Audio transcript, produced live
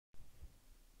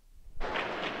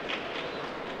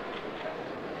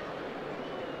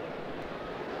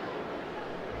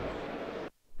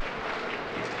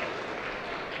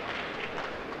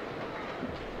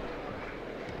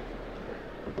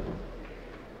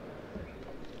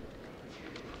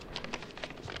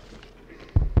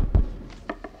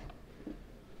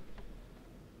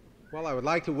Well, I would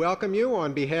like to welcome you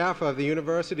on behalf of the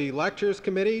University Lectures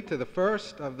Committee to the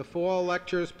first of the Fall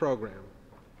Lectures program.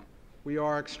 We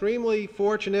are extremely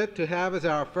fortunate to have as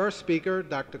our first speaker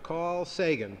Dr. Carl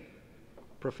Sagan,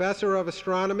 Professor of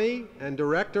Astronomy and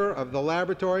Director of the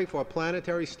Laboratory for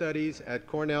Planetary Studies at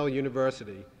Cornell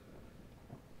University.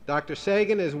 Dr.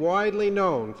 Sagan is widely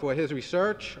known for his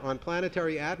research on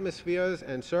planetary atmospheres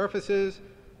and surfaces,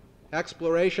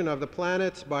 exploration of the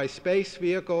planets by space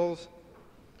vehicles,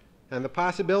 and the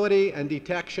possibility and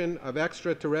detection of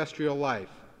extraterrestrial life.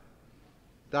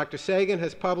 Dr. Sagan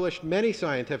has published many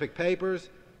scientific papers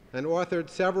and authored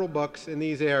several books in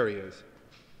these areas.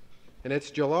 In its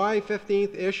July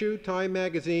 15th issue, Time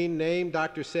magazine named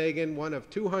Dr. Sagan one of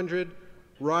 200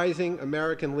 rising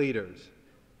American leaders.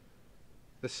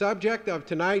 The subject of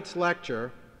tonight's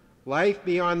lecture, Life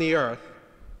Beyond the Earth,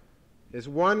 is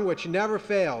one which never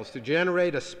fails to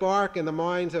generate a spark in the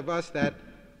minds of us that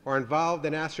are involved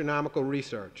in astronomical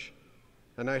research.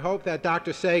 And I hope that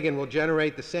Dr. Sagan will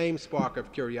generate the same spark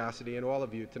of curiosity in all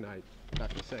of you tonight.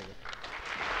 Dr. Sagan.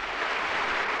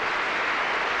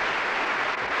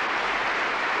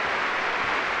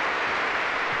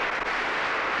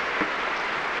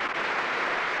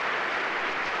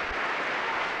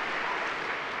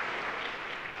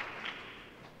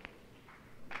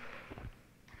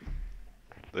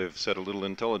 They've set a little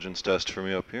intelligence test for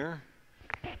me up here,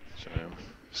 which I am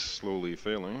slowly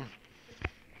failing.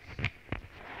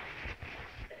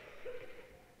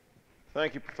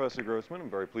 Thank you, Professor Grossman. I'm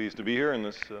very pleased to be here in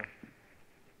this,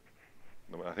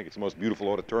 I think it's the most beautiful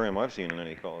auditorium I've seen in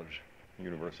any college,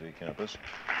 university campus.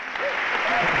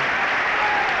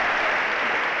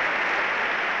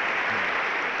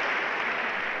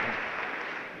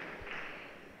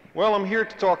 Well, I'm here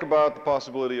to talk about the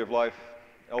possibility of life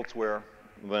elsewhere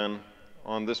than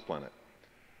on this planet.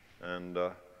 And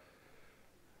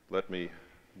let me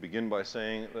begin by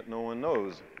saying that no one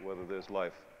knows whether there's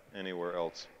life anywhere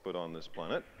else but on this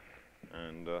planet,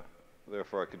 and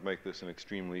therefore I could make this an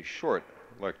extremely short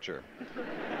lecture.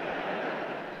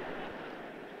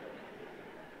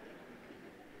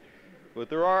 But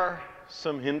there are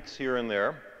some hints here and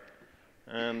there,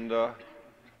 and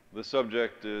the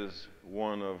subject is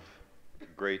one of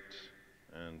great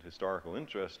and historical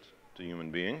interest to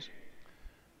human beings.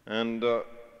 And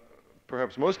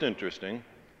perhaps most interesting,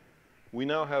 we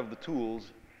now have the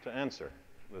tools to answer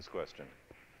this question.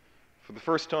 For the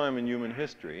first time in human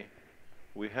history,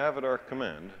 we have at our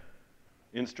command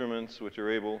instruments which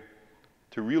are able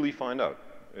to really find out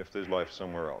if there's life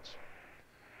somewhere else.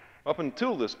 Up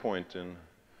until this point in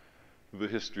the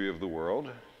history of the world,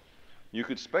 you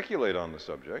could speculate on the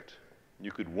subject,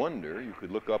 you could wonder, you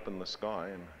could look up in the sky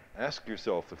and ask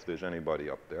yourself if there's anybody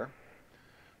up there,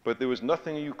 but there was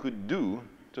nothing you could do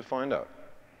to find out.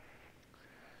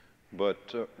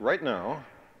 But right now,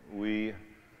 we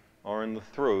are in the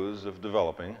throes of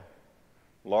developing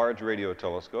large radio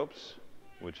telescopes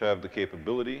which have the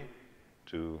capability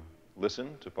to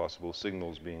listen to possible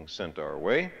signals being sent our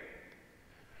way,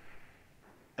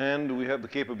 and we have the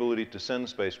capability to send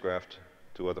spacecraft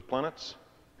to other planets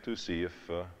to see if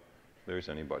there's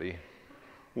anybody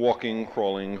walking,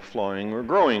 crawling, flying, or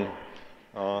growing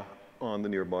on the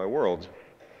nearby worlds.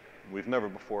 We've never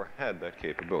before had that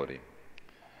capability.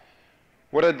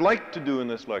 What I'd like to do in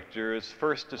this lecture is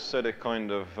first to set a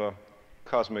kind of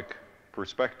cosmic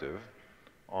perspective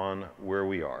on where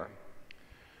we are,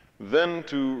 then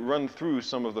to run through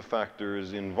some of the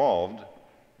factors involved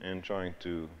in trying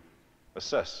to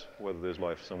assess whether there's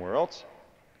life somewhere else,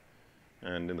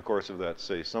 and in the course of that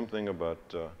say something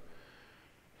about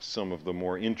some of the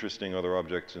more interesting other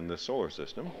objects in this solar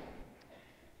system,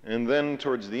 and then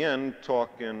towards the end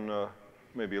talk in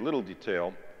maybe a little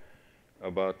detail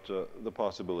about the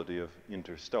possibility of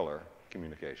interstellar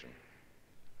communication.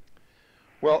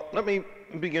 Well, let me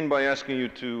begin by asking you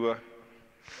to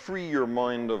free your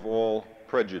mind of all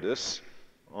prejudice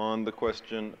on the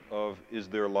question of, is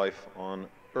there life on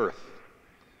Earth?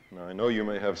 Now, I know you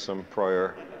may have some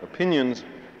prior opinions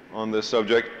on this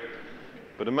subject,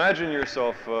 but imagine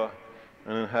yourself an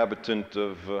inhabitant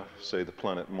of, say, the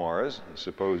planet Mars.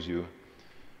 Suppose you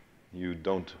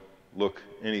don't look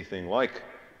anything like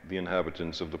the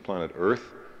inhabitants of the planet Earth.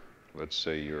 Let's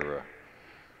say you're a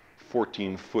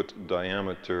 14-foot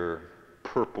diameter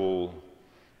purple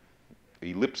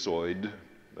ellipsoid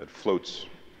that floats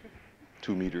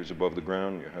 2 meters above the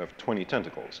ground. You have 20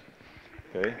 tentacles,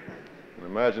 okay? And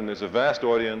imagine there's a vast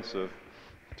audience of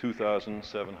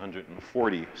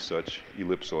 2,740 such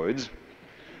ellipsoids.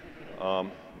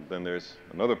 Then there's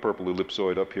another purple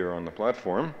ellipsoid up here on the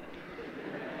platform.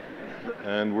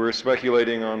 And we're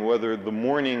speculating on whether the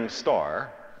morning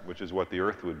star which is what the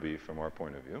Earth would be from our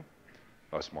point of view,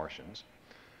 us Martians,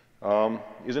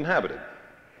 is inhabited.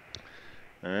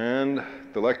 And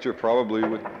the lecture probably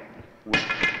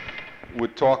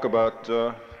would talk about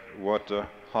what a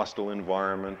hostile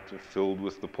environment filled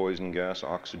with the poison gas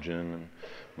oxygen and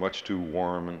much too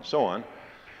warm and so on.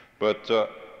 But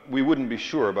we wouldn't be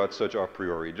sure about such a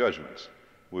priori judgments.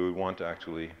 We would want to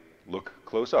actually look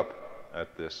close up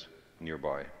at this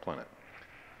nearby planet.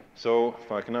 So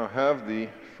if I can now have the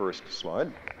first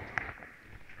slide.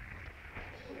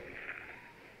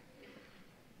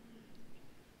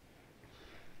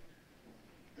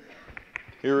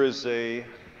 Here is a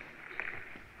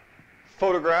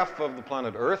photograph of the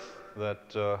planet Earth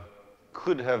that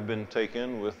could have been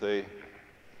taken with an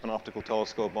optical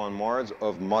telescope on Mars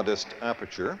of modest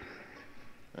aperture.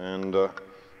 And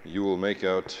you will make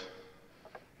out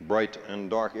bright and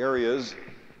dark areas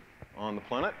on the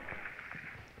planet.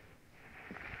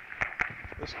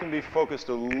 This can be focused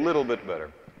a little bit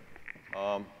better.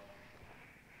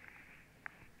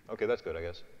 Okay, that's good, I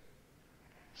guess.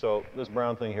 So this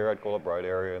brown thing here I'd call a bright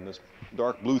area, and this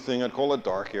dark blue thing I'd call a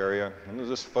dark area, and there's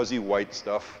this fuzzy white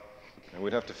stuff, and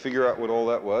we'd have to figure out what all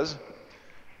that was.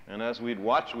 And as we'd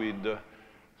watch, we'd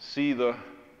see the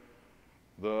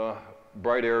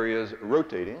bright areas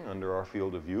rotating under our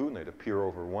field of view, and they'd appear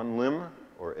over one limb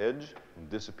or edge and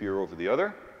disappear over the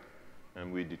other,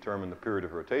 and we'd determine the period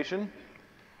of rotation.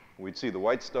 We'd see the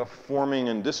white stuff forming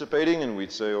and dissipating, and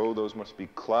we'd say, oh, those must be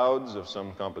clouds of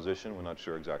some composition. We're not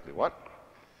sure exactly what.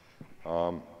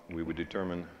 We would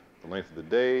determine the length of the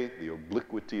day, the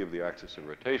obliquity of the axis of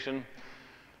rotation.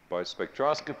 By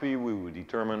spectroscopy, we would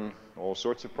determine all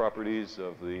sorts of properties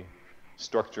of the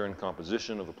structure and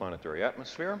composition of the planetary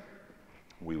atmosphere.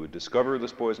 We would discover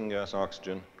this poison gas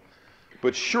oxygen.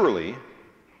 But surely,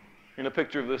 in a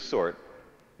picture of this sort,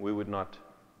 we would not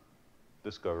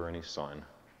discover any sign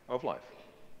of life.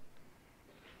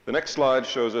 The next slide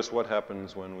shows us what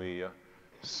happens when we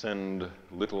send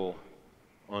little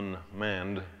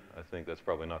unmanned, I think that's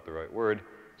probably not the right word,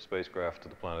 spacecraft to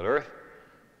the planet Earth.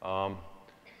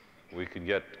 We could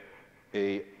get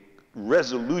a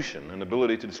resolution, an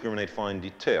ability to discriminate fine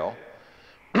detail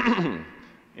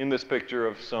in this picture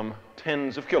of some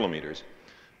tens of kilometers.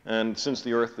 And since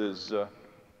the Earth is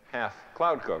half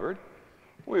cloud covered,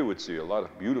 we would see a lot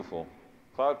of beautiful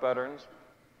cloud patterns.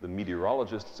 The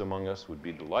meteorologists among us would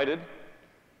be delighted,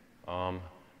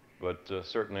 but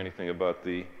certainly anything about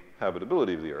the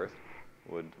habitability of the Earth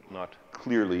would not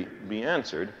clearly be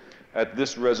answered at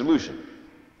this resolution.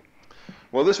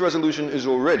 Well, this resolution is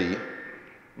already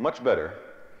much better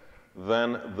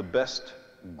than the best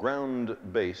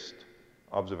ground-based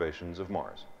observations of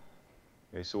Mars.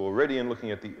 Okay, so already in looking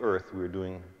at the Earth, we're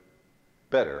doing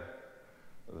better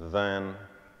than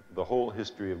the whole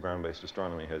history of ground-based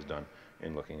astronomy has done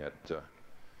in looking at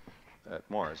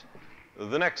Mars.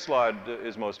 The next slide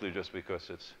is mostly just because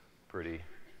it's pretty.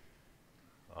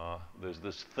 There's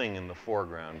this thing in the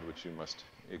foreground which you must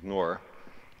ignore.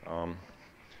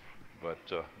 But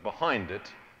behind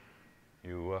it,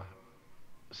 you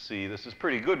see this is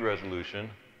pretty good resolution.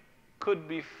 Could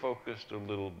be focused a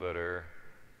little better.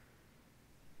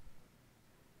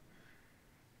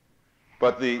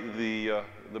 But the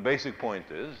basic point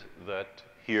is that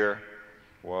here,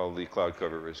 while the cloud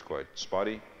cover is quite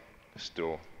spotty,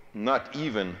 still not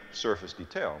even surface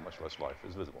detail, much less life,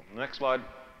 is visible. Next slide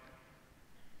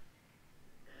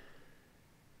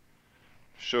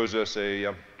shows us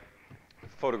a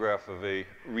photograph of a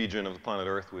region of the planet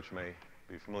Earth which may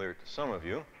be familiar to some of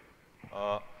you.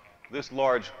 This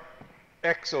large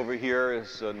X over here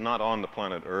is not on the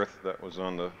planet Earth. That was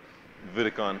on the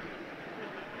Vidicon.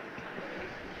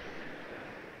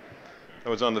 That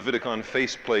was on the Vidicon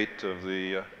faceplate of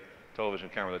the television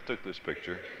camera that took this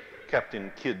picture.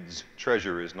 Captain Kidd's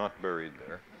treasure is not buried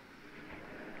there.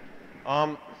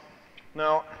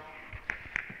 Now,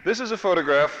 this is a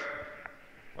photograph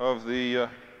of the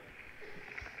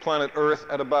planet Earth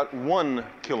at about 1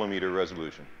 kilometer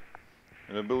resolution,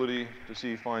 an ability to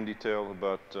see fine detail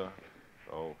about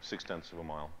 0.6 of a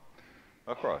mile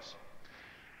across.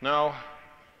 Now,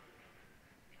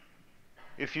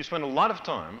 if you spend a lot of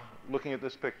time looking at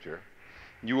this picture,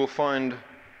 you will find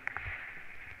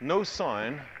no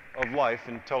sign of life,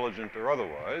 intelligent or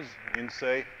otherwise, in,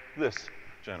 say, this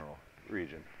general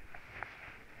region.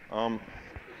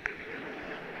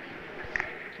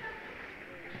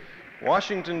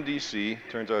 Washington, D.C.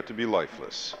 turns out to be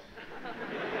lifeless.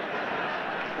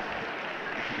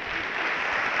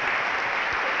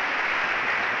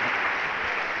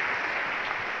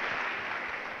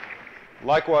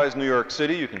 Likewise, New York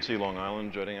City, you can see Long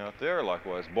Island jutting out there.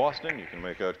 Likewise, Boston, you can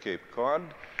make out Cape Cod.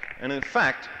 And in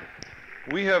fact,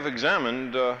 we have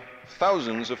examined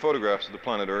thousands of photographs of the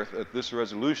planet Earth at this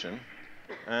resolution,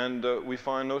 and we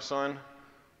find no sign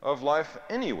of life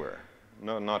anywhere.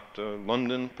 No, not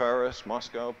London, Paris,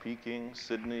 Moscow, Peking,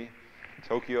 Sydney,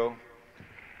 Tokyo.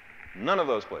 None of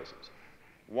those places.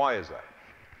 Why is that?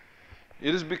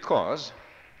 It is because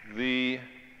the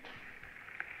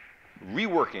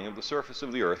reworking of the surface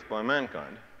of the Earth by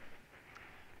mankind,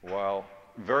 while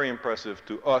very impressive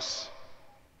to us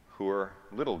who are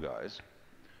little guys,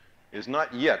 is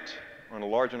not yet on a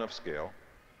large enough scale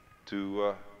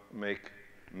to make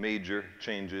major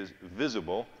changes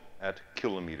visible at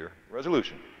kilometer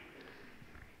resolution.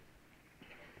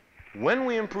 When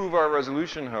we improve our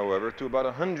resolution, however, to about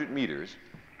 100 meters,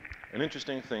 an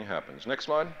interesting thing happens. Next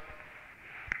slide.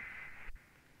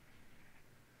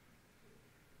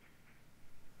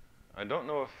 I don't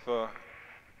know if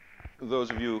those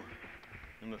of you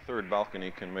in the third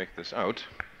balcony can make this out,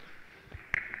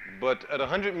 but at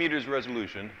 100 meters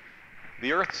resolution,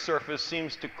 the Earth's surface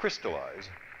seems to crystallize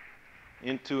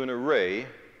into an array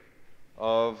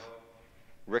of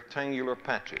rectangular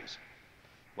patches,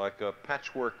 like a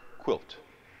patchwork quilt.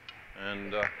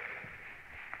 And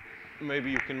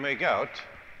maybe you can make out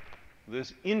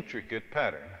this intricate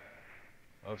pattern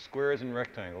of squares and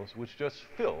rectangles, which just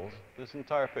fills this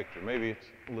entire picture. Maybe it's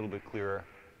a little bit clearer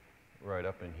right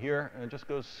up in here, and it just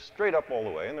goes straight up all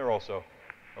the way. And there are also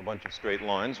a bunch of straight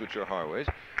lines, which are highways.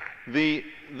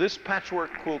 This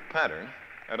patchwork quilt pattern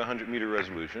at 100-meter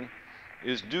resolution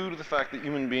is due to the fact that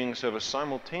human beings have a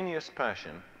simultaneous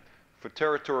passion for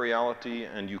territoriality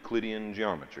and Euclidean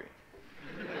geometry.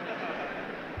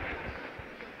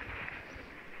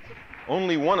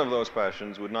 Only one of those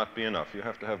passions would not be enough. You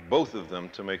have to have both of them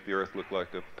to make the Earth look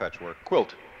like a patchwork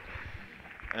quilt.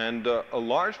 And a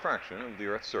large fraction of the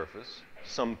Earth's surface,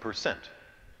 some percent,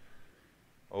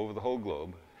 over the whole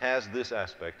globe, has this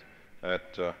aspect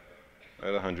at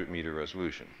 100-meter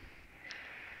resolution.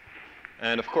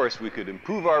 And of course, we could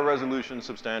improve our resolution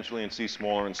substantially and see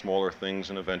smaller and smaller things,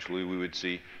 and eventually we would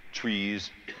see trees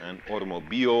and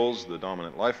automobiles, the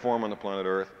dominant life form on the planet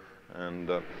Earth, and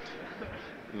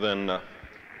then a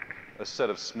set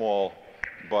of small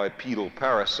bipedal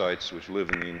parasites which live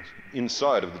in the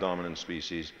inside of the dominant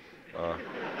species.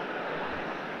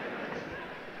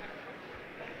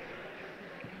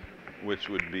 Which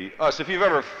would be us. If you've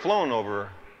ever flown over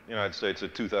the United States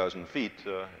at 2,000 feet,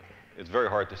 it's very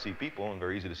hard to see people and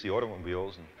very easy to see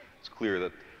automobiles. And it's clear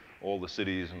that all the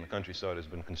cities and the countryside has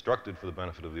been constructed for the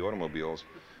benefit of the automobiles.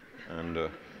 And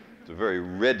it's a very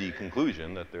ready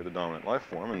conclusion that they're the dominant life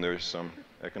form, and there's some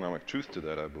economic truth to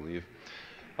that, I believe.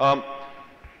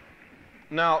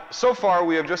 Now, so far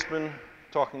we have just been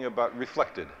talking about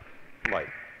reflected light.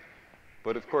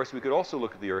 But of course, we could also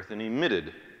look at the Earth in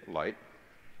emitted light.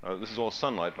 This is all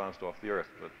sunlight bounced off the Earth.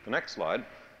 But the next slide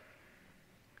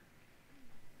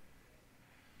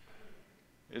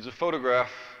is a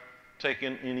photograph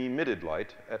taken in emitted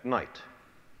light at night.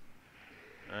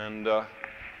 And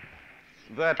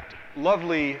that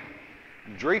lovely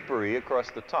drapery across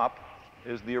the top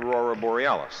is the aurora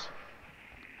borealis.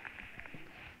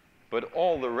 But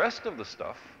all the rest of the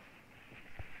stuff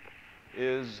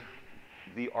is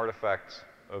the artifacts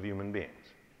of human beings.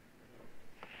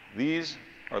 These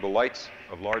are the lights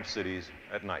of large cities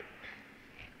at night.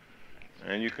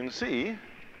 And you can see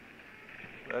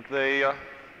that they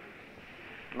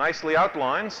nicely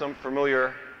outline some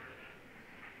familiar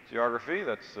geography.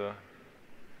 That's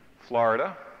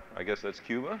Florida. I guess that's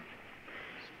Cuba.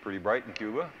 It's pretty bright in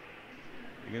Cuba.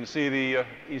 You can see the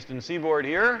eastern seaboard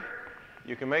here.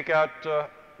 You can make out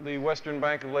the western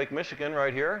bank of Lake Michigan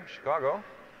right here, Chicago.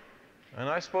 And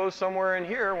I suppose somewhere in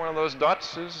here, one of those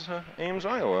dots is Ames,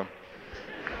 Iowa.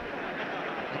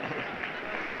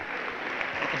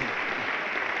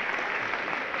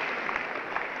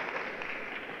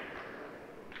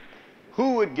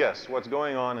 Who would guess what's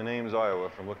going on in Ames, Iowa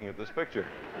from looking at this picture?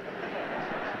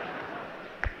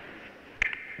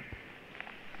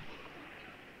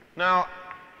 Now,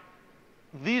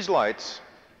 these lights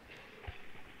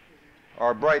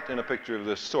are bright in a picture of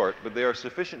this sort, but they are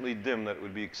sufficiently dim that it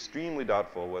would be extremely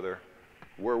doubtful whether,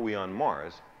 were we on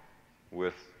Mars,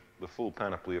 with the full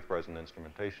panoply of present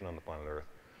instrumentation on the planet Earth,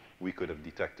 we could have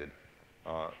detected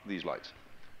these lights.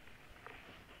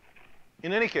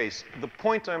 In any case, the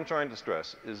point I'm trying to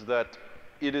stress is that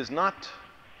it is not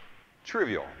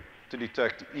trivial to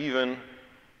detect even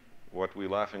what we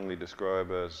laughingly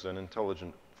describe as an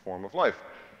intelligent form of life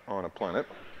on a planet.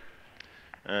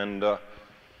 And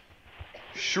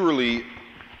surely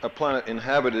a planet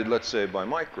inhabited, let's say, by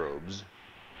microbes,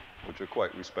 which are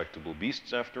quite respectable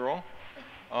beasts after all,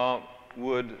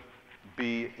 would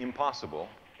be impossible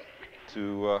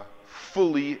to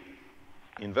fully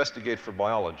investigate for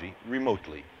biology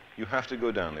remotely. You have to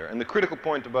go down there. And the critical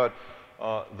point about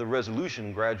the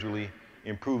resolution gradually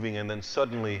improving and then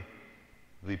suddenly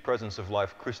the presence of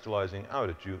life crystallizing out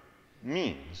at you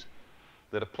means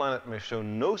that a planet may show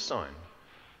no sign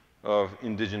of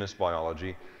indigenous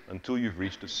biology until you've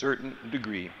reached a certain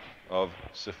degree of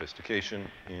sophistication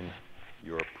in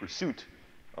your pursuit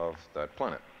of that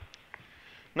planet.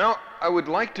 Now, I would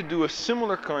like to do a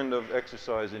similar kind of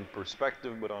exercise in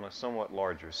perspective, but on a somewhat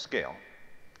larger scale.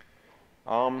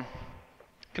 Can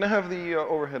I have the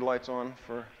overhead lights on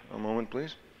for a moment,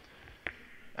 please?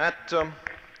 At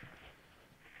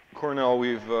Cornell,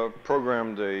 we've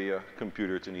programmed a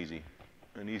computer. It's an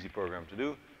easy program to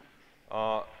do,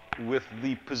 with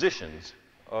the positions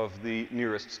of the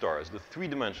nearest stars, the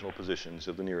three-dimensional positions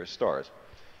of the nearest stars.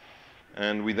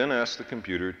 And we then ask the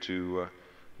computer to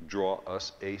draw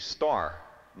us a star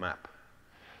map.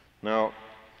 Now,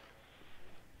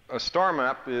 a star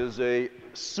map is a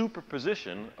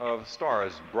superposition of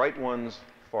stars, bright ones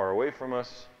far away from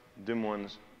us, dim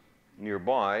ones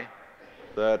nearby,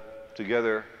 that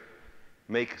together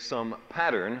make some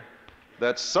pattern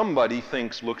that somebody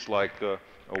thinks looks like a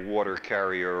water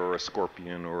carrier or a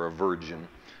scorpion or a virgin.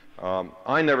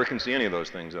 I never can see any of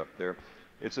those things up there.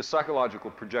 It's a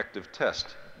psychological projective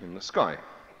test in the sky.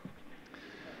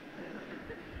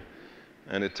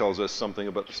 And it tells us something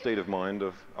about the state of mind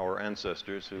of our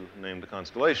ancestors who named the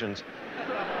constellations,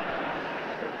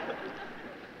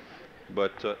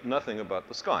 but nothing about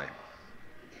the sky.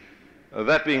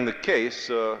 That being the case,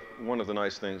 one of the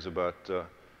nice things about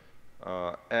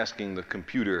asking the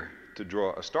computer to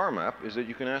draw a star map is that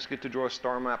you can ask it to draw a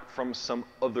star map from some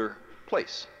other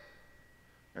place.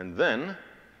 And then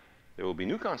there will be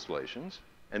new constellations,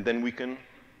 and then we can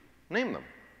name them.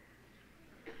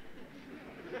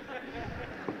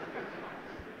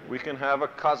 We can have a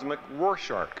cosmic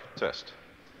Rorschach test.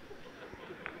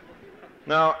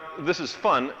 Now, this is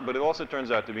fun, but it also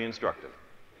turns out to be instructive.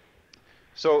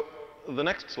 So the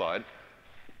next slide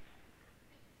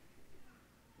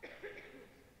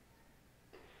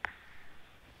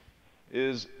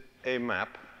is a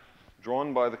map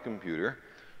drawn by the computer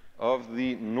of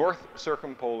the north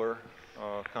circumpolar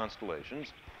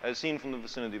constellations as seen from the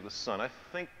vicinity of the sun. I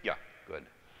think, yeah, good.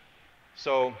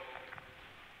 So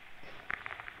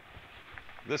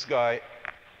this guy,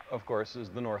 of course, is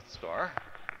the North Star.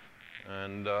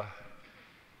 And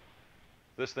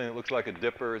this thing that looks like a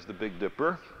dipper is the Big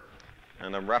Dipper.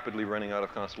 And I'm rapidly running out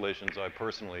of constellations I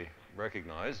personally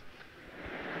recognize.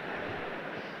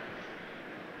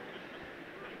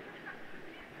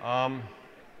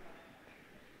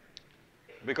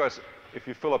 Because if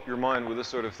you fill up your mind with this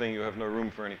sort of thing, you have no room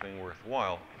for anything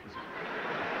worthwhile.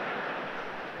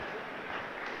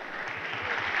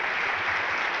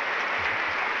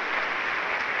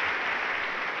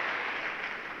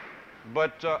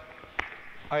 But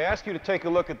I ask you to take a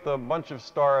look at the bunch of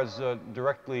stars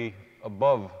directly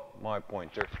above my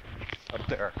pointer, up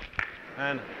there.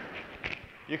 And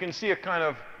you can see a kind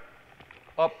of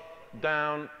up,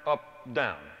 down, up,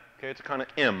 down. Okay, it's a kind of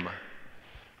M.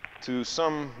 To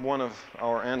one of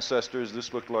our ancestors,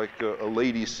 this looked like a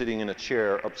lady sitting in a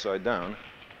chair upside down,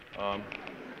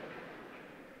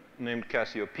 named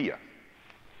Cassiopeia.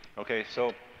 Okay, so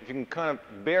if you can kind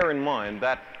of bear in mind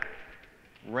that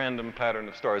random pattern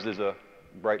of stars, there's a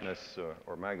brightness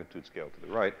or magnitude scale to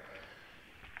the right.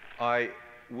 I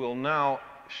will now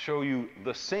show you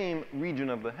the same region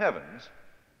of the heavens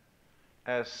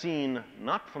as seen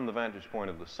not from the vantage point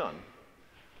of the sun,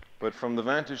 but from the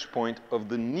vantage point of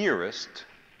the nearest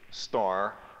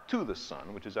star to the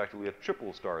sun, which is actually a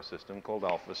triple star system called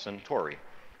Alpha Centauri.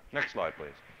 Next slide, please.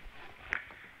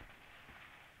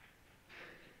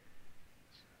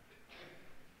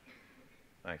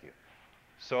 Thank you.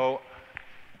 So,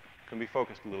 can be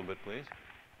focused a little bit, please?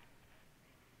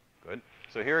 Good.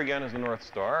 So here again is the North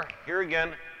Star. Here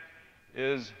again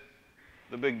is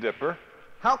the Big Dipper.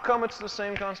 How come it's the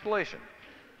same constellation?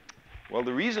 Well,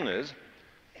 the reason is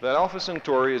that Alpha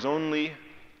Centauri is only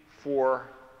a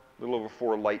little over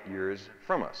 4 light years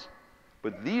from us.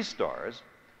 But these stars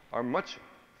are much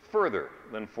further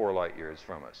than 4 light years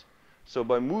from us. So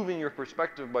by moving your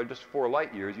perspective by just 4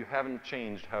 light years, you haven't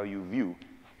changed how you view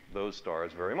those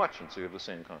stars very much, and so you have the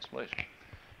same constellation.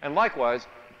 And likewise,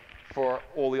 for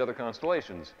all the other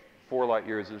constellations, 4 light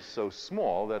years is so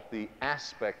small that the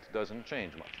aspect doesn't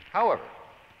change much. However,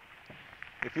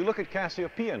 if you look at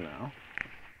Cassiopeia now,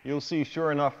 you'll see,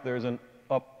 sure enough, there's an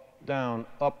up, down,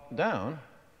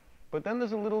 but then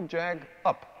there's a little jag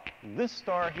up. This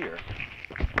star here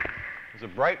is a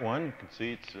bright one. You can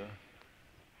see it's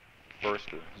first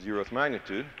to 0th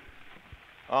magnitude,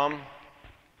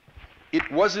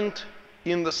 it wasn't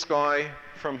in the sky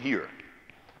from here.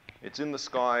 It's in the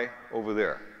sky over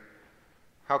there.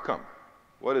 How come?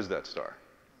 What is that star?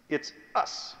 It's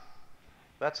us.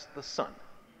 That's the sun.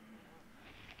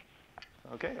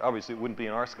 Okay? Obviously, it wouldn't be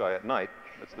in our sky at night.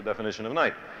 That's the definition of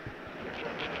night.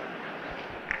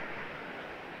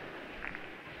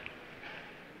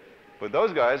 But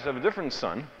those guys have a different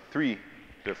sun, 3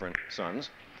 different suns.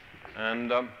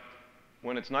 And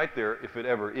when it's night there, if it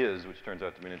ever is, which turns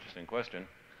out to be an interesting question,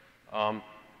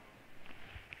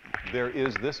 there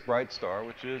is this bright star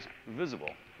which is visible.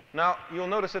 Now, you'll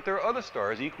notice that there are other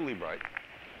stars equally bright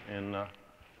in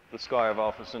the sky of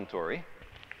Alpha Centauri.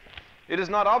 It is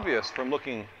not obvious from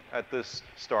looking at this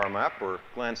star map or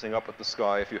glancing up at the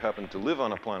sky if you happen to live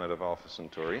on a planet of Alpha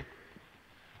Centauri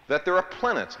that there are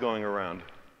planets going around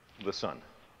the sun,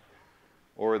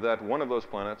 or that one of those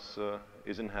planets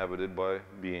is inhabited by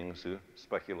beings who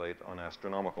speculate on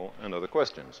astronomical and other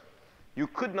questions. You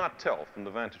could not tell from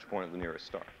the vantage point of the nearest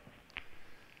star.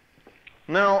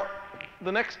 Now,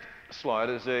 the next slide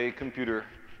is a computer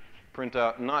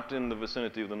printout not in the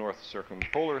vicinity of the north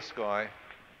circumpolar sky,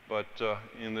 but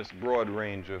in this broad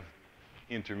range of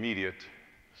intermediate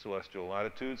celestial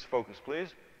latitudes. Focus,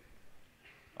 please.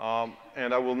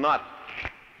 And I will not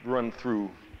run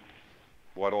through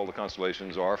what all the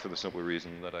constellations are for the simple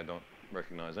reason that I don't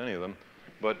recognize any of them.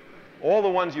 But all the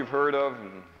ones you've heard of,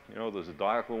 and, you know, the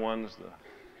zodiacal ones,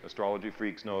 the astrology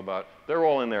freaks know about, they're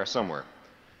all in there somewhere.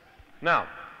 Now,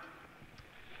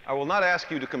 I will not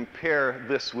ask you to compare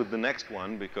this with the next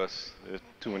one because there's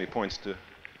too many points to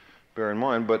bear in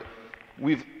mind, but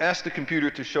we've asked the computer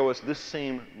to show us this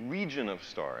same region of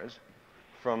stars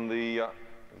from the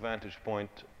vantage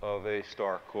point of a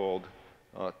star called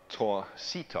Tau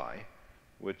Cetus,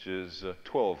 which is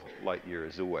 12 light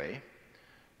years away.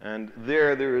 And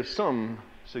there is some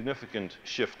significant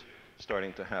shift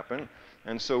starting to happen.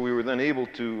 And so we were then able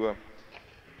to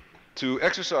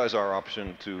exercise our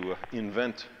option to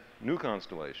invent new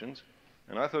constellations.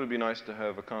 And I thought it'd be nice to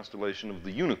have a constellation of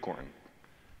the unicorn.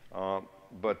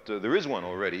 But there is one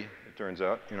already, it turns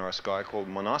out, in our sky called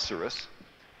Monoceros.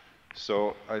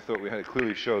 So I thought we had to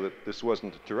clearly show that this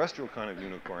wasn't a terrestrial kind of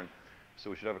unicorn. So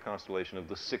we should have a constellation of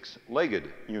the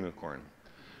 6-legged unicorn.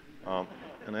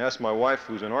 And I asked my wife,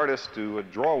 who's an artist, to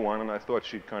draw one, and I thought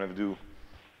she'd kind of do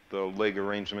the leg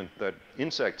arrangement that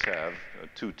insects have,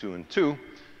 2, 2, and 2.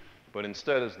 But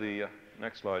instead, as the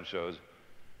next slide shows,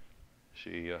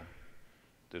 she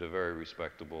did a very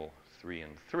respectable 3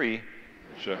 and 3,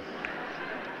 which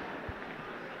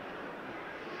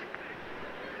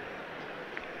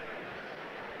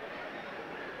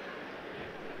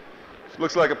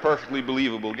looks like a perfectly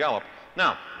believable gallop.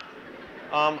 Now,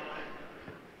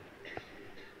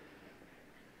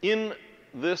 in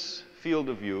this field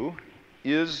of view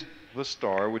is the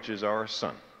star which is our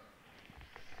sun.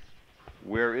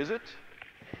 Where is it?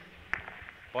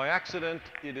 By accident,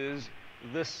 it is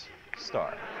this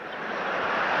star.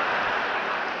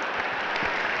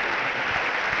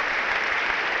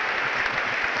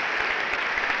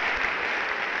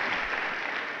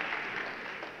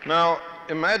 Now,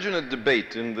 imagine a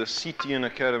debate in the Cetian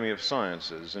Academy of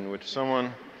Sciences in which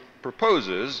someone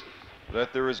proposes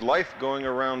that there is life going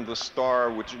around the star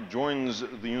which joins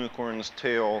the unicorn's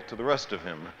tail to the rest of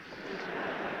him.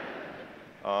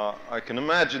 I can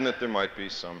imagine that there might be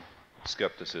some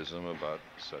skepticism about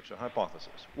such a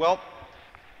hypothesis. Well,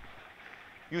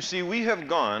 you see, we have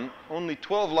gone only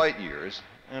 12 light years,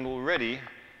 and already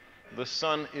the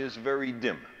sun is very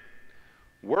dim.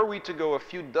 Were we to go a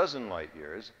few dozen light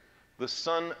years, the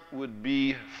sun would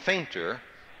be fainter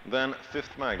than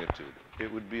 5th magnitude.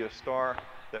 It would be a star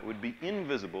that would be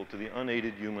invisible to the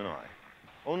unaided human eye,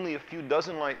 only a few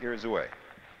dozen light years away.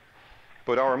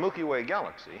 But our Milky Way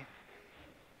galaxy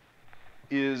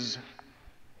is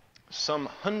some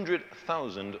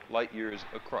 100,000 light years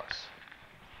across.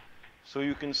 So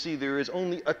you can see there is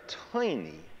only a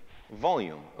tiny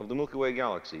volume of the Milky Way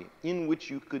galaxy in which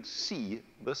you could see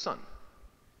the sun.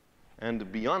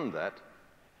 And beyond that,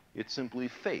 it simply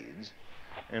fades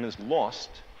and is lost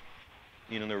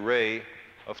in an array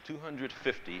of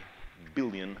 250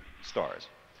 billion stars.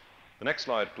 The next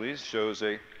slide, please, shows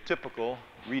a typical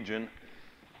region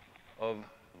of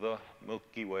the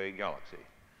Milky Way galaxy.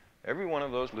 Every one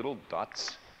of those little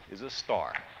dots is a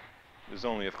star. There's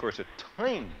only, of course, a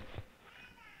tiny,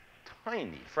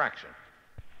 tiny fraction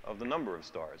of the number of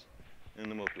stars in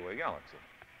the Milky Way galaxy.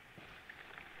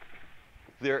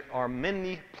 There are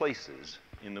many places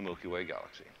in the Milky Way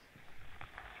galaxy.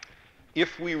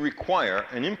 If we require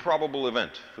an improbable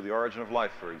event for the origin of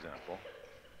life, for example,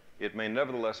 it may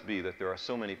nevertheless be that there are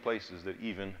so many places that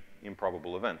even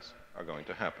improbable events are going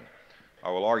to happen.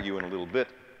 I will argue in a little bit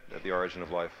that the origin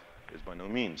of life is by no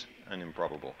means an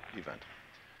improbable event.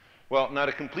 Well, now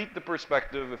to complete the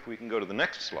perspective, if we can go to the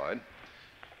next slide,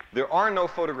 there are no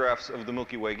photographs of the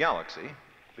Milky Way galaxy,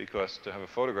 because to have a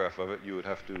photograph of it, you would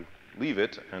have to leave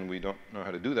it, and we don't know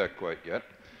how to do that quite yet.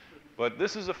 But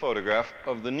this is a photograph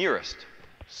of the nearest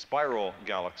spiral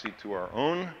galaxy to our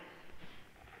own,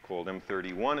 called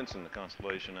M31. It's in the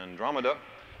constellation Andromeda.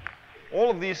 All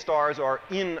of these stars are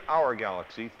in our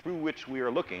galaxy, through which we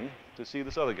are looking to see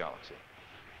this other galaxy.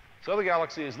 This other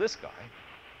galaxy is this guy,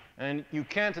 and you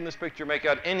can't in this picture make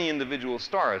out any individual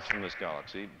stars from this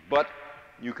galaxy, but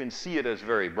you can see it as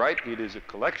very bright. It is a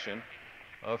collection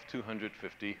of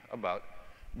 250 about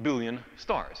billion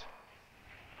stars,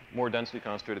 more densely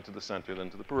concentrated to the center than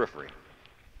to the periphery.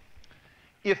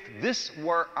 If this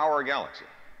were our galaxy,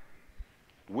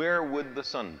 where would the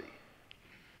sun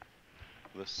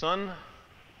be? The sun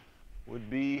would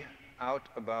be out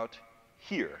about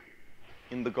here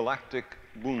in the galactic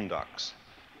boondocks,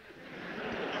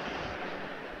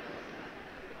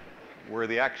 where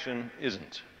the action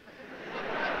isn't.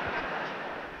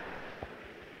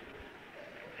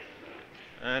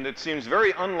 And it seems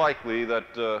very unlikely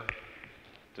that,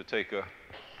 to take a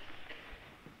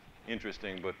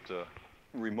interesting but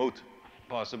remote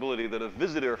possibility, that a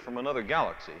visitor from another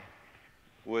galaxy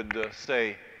would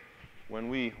say, when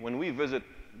we visit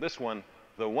this one,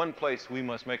 the one place we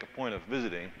must make a point of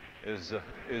visiting is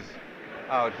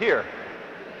out here.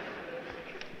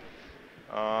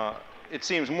 It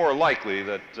seems more likely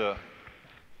that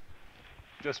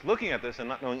just looking at this and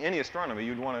not knowing any astronomy,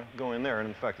 you'd want to go in there, and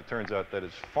in fact, it turns out that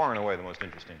it's far and away the most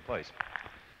interesting place.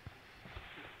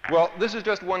 Well, this is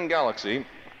just one galaxy,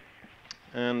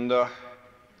 and I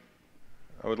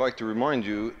would like to remind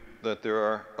you that there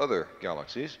are other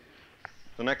galaxies.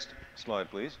 The next slide,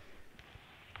 please.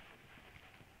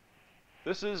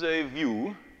 This is a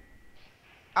view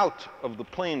out of the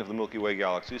plane of the Milky Way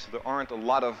galaxy, so there aren't a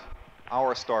lot of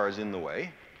our stars in the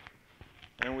way,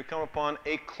 and we come upon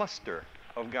a cluster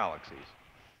of galaxies.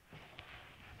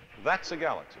 That's a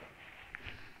galaxy.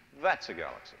 That's a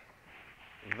galaxy.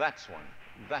 That's one.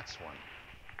 That's one.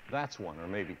 That's one, or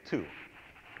maybe two.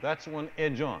 That's one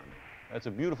edge on. That's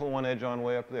a beautiful one edge on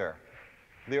way up there.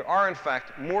 There are, in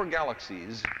fact, more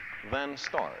galaxies than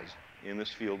stars in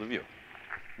this field of view.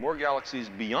 More galaxies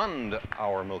beyond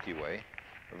our Milky Way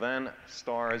than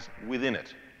stars within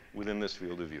it, within this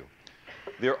field of view.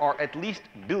 There are at least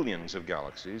billions of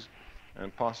galaxies,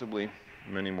 and possibly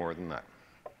many more than that.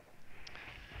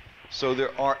 So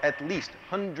there are at least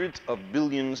hundreds of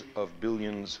billions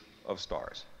of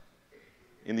stars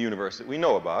in the universe that we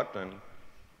know about, and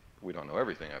we don't know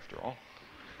everything after all.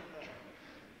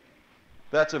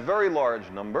 That's a very large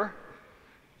number.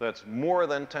 That's more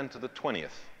than 10 to the 20th,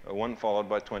 one followed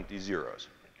by 20 zeros.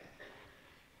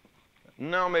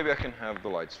 Now maybe I can have the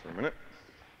lights for a minute.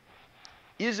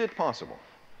 Is it possible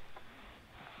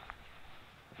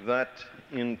that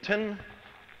in 10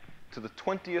 to the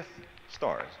 20th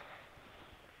stars,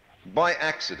 by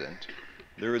accident,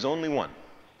 there is only one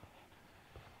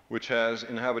which has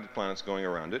inhabited planets going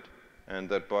around it, and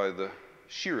that by the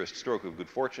sheerest stroke of good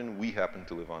fortune, we happen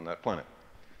to live on that planet?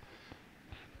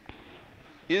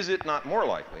 Is it not more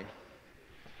likely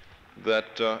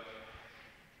that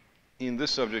in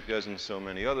this subject, as in so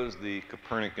many others, the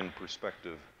Copernican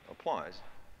perspective applies,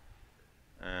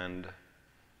 and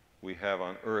we have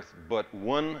on Earth but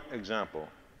one example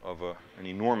of an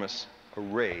enormous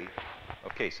array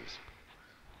of cases?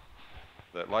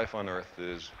 That life on Earth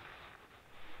is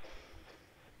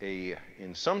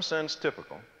in some sense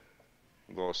typical,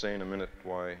 although I'll say in a minute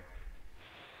why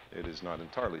it is not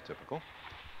entirely typical,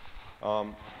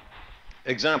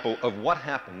 example of what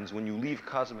happens when you leave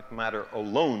cosmic matter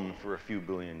alone for a few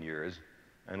billion years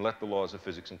and let the laws of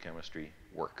physics and chemistry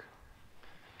work.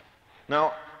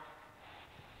 Now,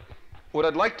 what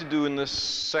I'd like to do in this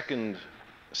second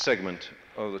segment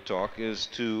of the talk is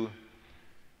to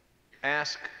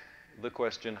ask the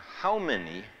question, how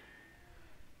many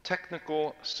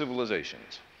technical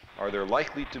civilizations are there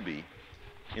likely to be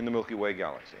in the Milky Way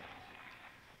galaxy?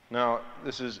 Now,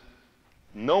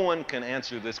 no one can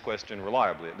answer this question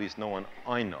reliably, at least no one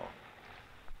I know.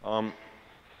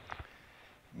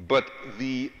 But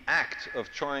the act of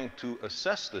trying to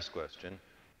assess this question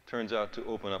turns out to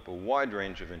open up a wide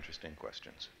range of interesting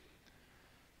questions.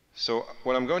 So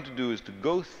what I'm going to do is to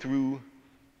go through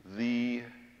the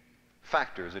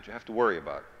factors that you have to worry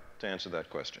about to answer that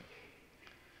question.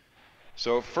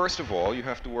 So first of all, you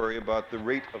have to worry about the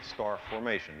rate of star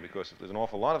formation, because if there's an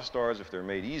awful lot of stars, if they're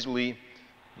made easily,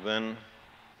 then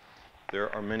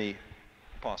there are many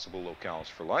possible locales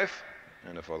for life,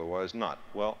 and if otherwise, not.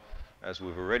 Well, as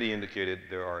we've already indicated,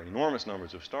 there are enormous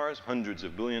numbers of stars, hundreds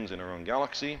of billions in our own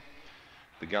galaxy.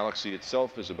 The galaxy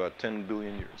itself is about 10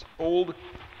 billion years old,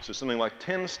 so something like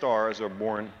 10 stars are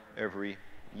born every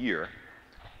year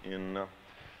in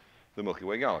the Milky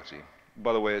Way galaxy.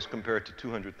 By the way, as compared to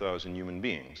 200,000 human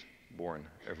beings born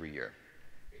every year.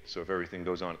 So if everything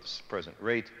goes on at the present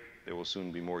rate, there will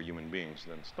soon be more human beings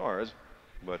than stars,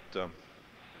 but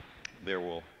there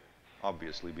will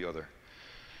obviously be other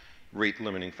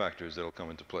rate-limiting factors that will come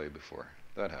into play before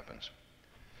that happens.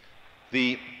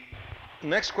 The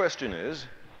next question is,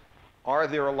 are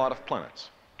there a lot of planets?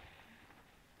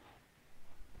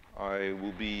 I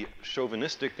will be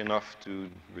chauvinistic enough to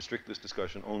restrict this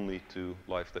discussion only to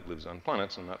life that lives on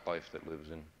planets and not life that lives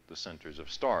in the centers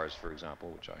of stars, for example,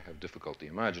 which I have difficulty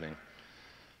imagining,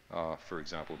 for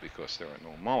example, because there are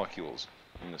no molecules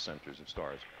in the centers of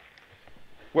stars.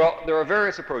 Well, there are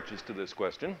various approaches to this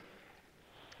question.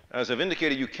 As I've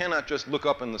indicated, you cannot just look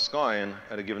up in the sky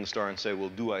at a given star and say, well,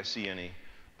 do I see any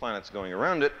planets going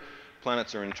around it?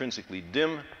 Planets are intrinsically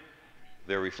dim.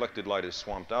 Their reflected light is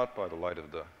swamped out by the light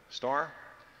of the star,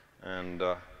 and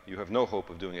you have no hope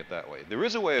of doing it that way. There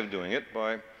is a way of doing it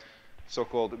by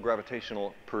so-called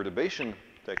gravitational perturbation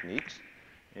techniques,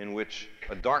 in which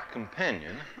a dark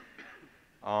companion,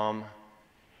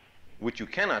 which you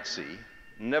cannot see,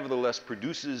 nevertheless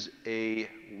produces a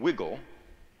wiggle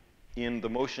in the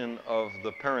motion of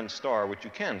the parent star, which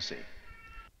you can see.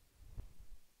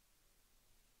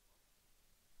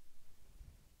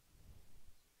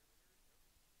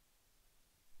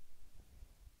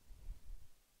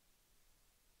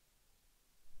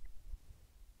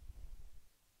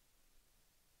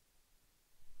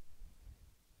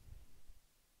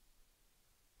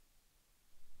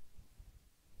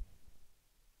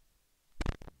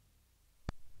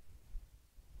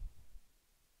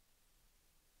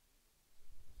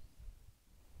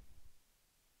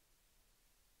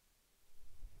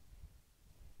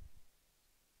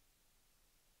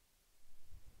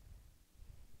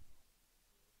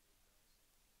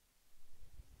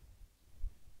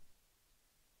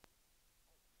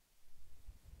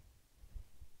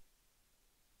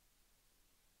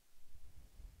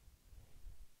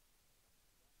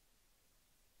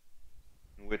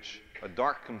 Which a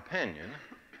dark companion,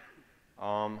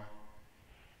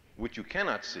 which you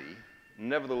cannot see,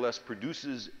 nevertheless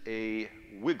produces a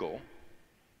wiggle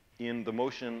in the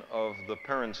motion of the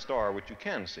parent star, which you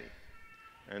can see.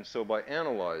 And so by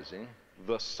analyzing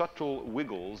the subtle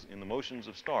wiggles in the motions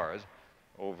of stars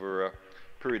over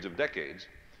periods of decades,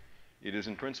 it is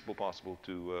in principle possible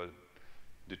to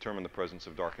determine the presence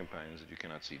of dark companions that you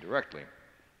cannot see directly.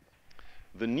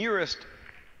 The nearest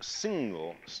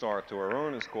single star to our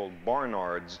own is called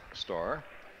Barnard's star,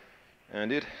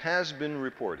 and it has been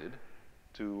reported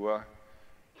to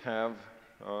have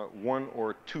one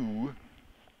or two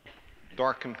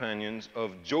dark companions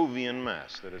of Jovian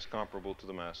mass that is comparable to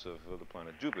the mass of the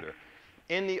planet Jupiter.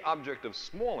 Any object of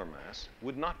smaller mass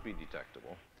would not be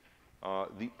detectable.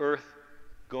 The Earth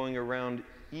going around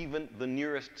even the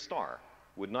nearest star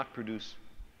would not produce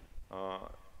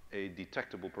a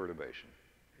detectable perturbation.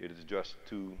 It is just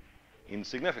too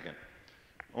insignificant.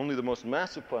 Only the most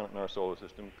massive planet in our solar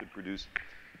system could produce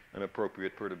an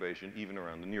appropriate perturbation even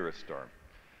around the nearest star.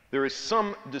 There is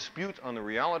some dispute on the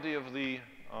reality of the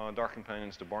dark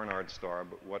companions to Barnard's star,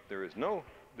 but what there is no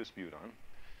dispute on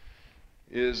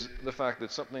is the fact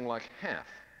that something like half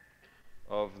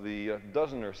of the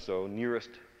dozen or so nearest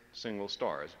single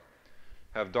stars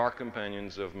have dark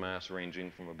companions of mass ranging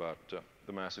from about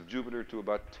the mass of Jupiter to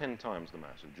about 10 times the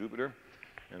mass of Jupiter.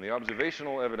 And the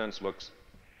observational evidence looks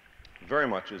very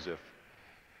much as if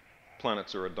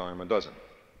planets are a dime a dozen.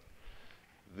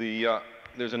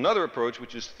 There's another approach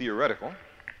which is theoretical,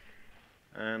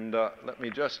 and let me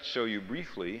just show you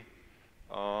briefly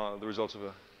the results of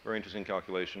a very interesting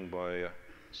calculation by a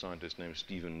scientist named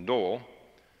Stephen Dole,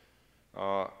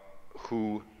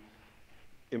 who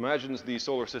imagines the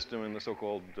solar system in the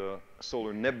so-called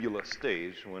solar nebula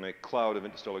stage, when a cloud of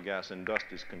interstellar gas and dust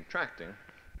is contracting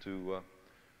to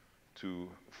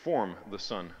form the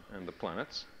sun and the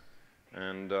planets.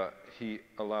 And he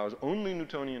allows only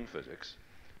Newtonian physics.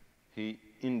 He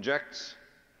injects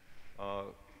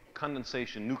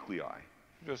condensation nuclei,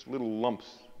 just little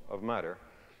lumps of matter,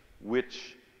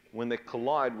 which, when they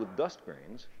collide with dust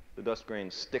grains, the dust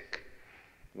grains stick.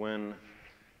 When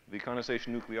the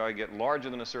condensation nuclei get larger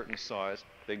than a certain size,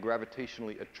 they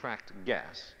gravitationally attract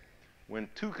gas. When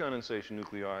two condensation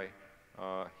nuclei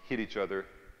hit each other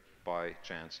by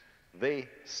chance, they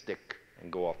stick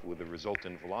and go off with a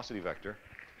resultant velocity vector.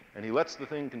 And he lets the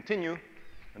thing continue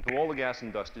until all the gas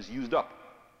and dust is used up.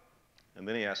 And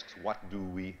then he asks, what do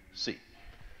we see?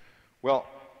 Well,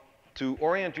 to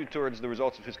orient you towards the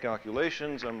results of his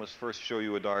calculations, I must first show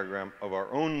you a diagram of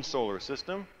our own solar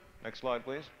system. Next slide,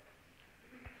 please.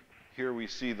 Here we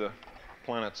see the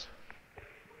planets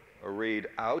arrayed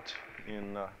out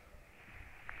in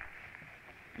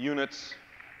units,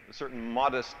 a certain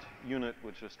modest unit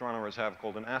which astronomers have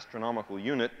called an astronomical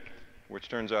unit, which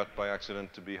turns out by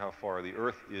accident to be how far the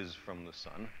Earth is from the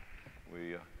sun.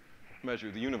 We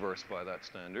measure the universe by that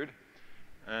standard.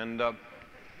 And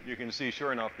you can see,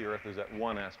 sure enough, the Earth is at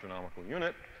 1 astronomical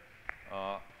unit.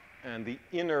 And the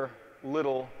inner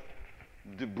little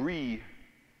debris,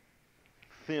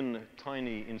 thin,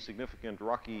 tiny, insignificant,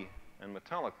 rocky, and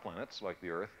metallic planets like the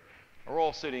Earth are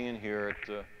all sitting in here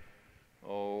at,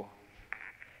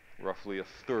 roughly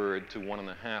 1/3 to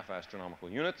 1.5 astronomical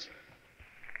units.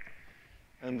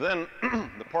 And then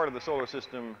the part of the solar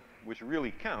system which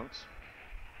really counts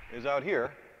is out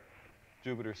here,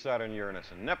 Jupiter, Saturn,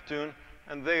 Uranus, and Neptune.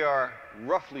 And they are,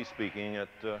 roughly speaking, at,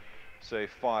 say,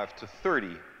 5 to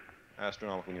 30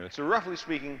 astronomical units. So roughly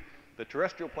speaking, the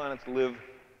terrestrial planets live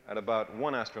at about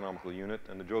 1 astronomical unit,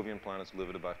 and the Jovian planets live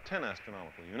at about 10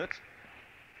 astronomical units.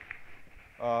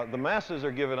 The masses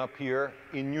are given up here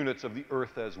in units of the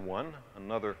Earth as 1,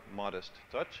 another modest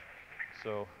touch.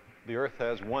 So the Earth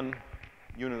has 1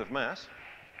 unit of mass.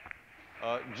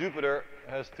 Jupiter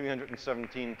has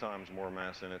 317 times more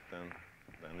mass in it than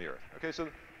the Earth. Okay, so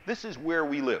this is where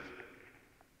we live.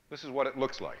 This is what it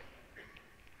looks like.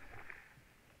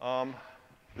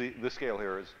 The scale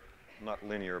here is not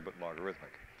linear but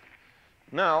logarithmic.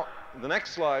 Now, the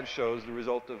next slide shows the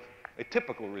result of a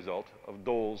typical result of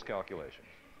Dole's calculations.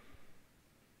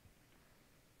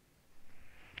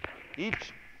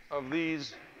 Each of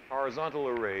these horizontal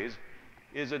arrays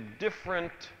is a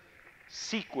different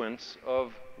sequence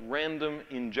of random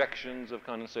injections of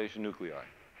condensation nuclei.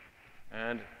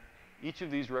 And each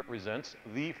of these represents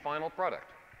the final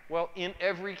product. Well, in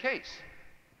every case,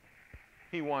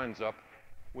 he winds up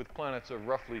with planets of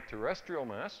roughly terrestrial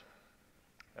mass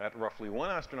at roughly 1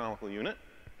 astronomical unit,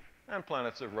 and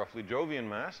planets of roughly Jovian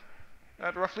mass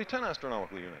at roughly 10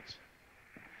 astronomical units.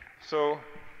 So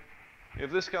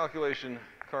if this calculation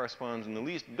corresponds in the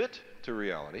least bit to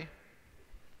reality,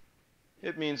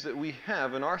 it means that we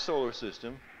have in our solar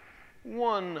system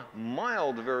one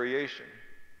mild variation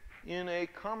in a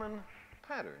common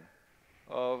pattern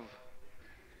of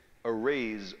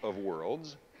arrays of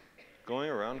worlds going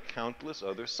around countless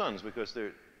other suns, because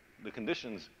the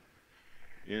conditions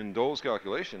in Dole's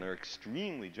calculation are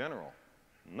extremely general.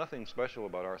 Nothing special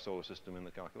about our solar system in the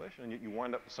calculation, and yet you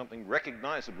wind up with something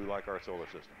recognizably like our solar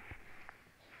system.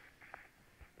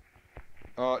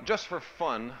 Just for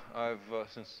fun,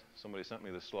 since somebody sent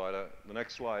me this slide, the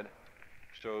next slide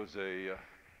shows a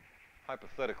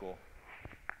hypothetical,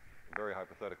 very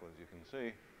hypothetical as you can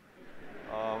see.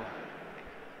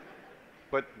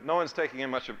 But no one's taking in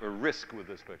much of a risk with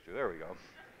this picture. There we go.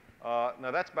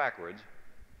 Now that's backwards.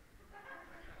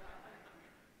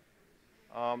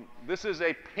 This is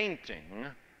a painting,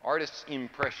 artist's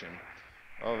impression,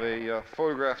 of a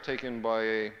photograph taken by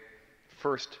a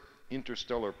first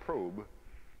interstellar probe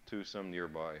to some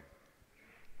nearby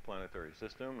planetary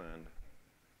system. And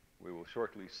we will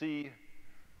shortly see,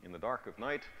 in the dark of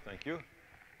night, thank you,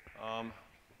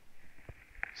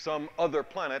 some other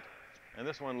planet. And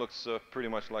this one looks pretty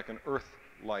much like an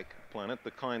Earth-like planet,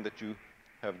 the kind that you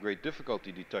have great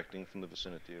difficulty detecting from the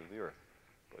vicinity of the Earth.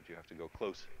 But you have to go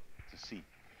close to see.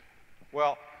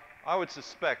 Well, I would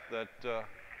suspect that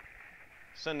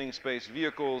sending space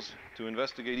vehicles to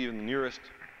investigate even the nearest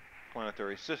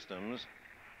planetary systems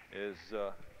is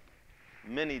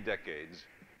many decades,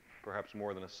 perhaps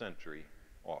more than a century,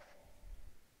 off.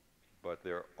 But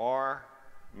there are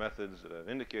methods that I've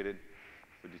indicated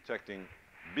for detecting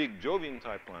big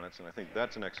Jovian-type planets, and I think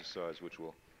that's an exercise which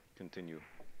will continue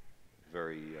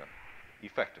very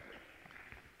effectively.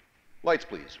 Lights,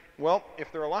 please. Well,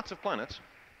 if there are lots of planets,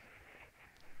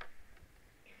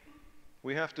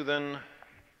 we have to then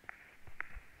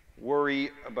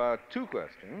worry about 2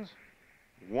 questions.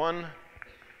 One,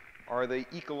 are they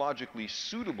ecologically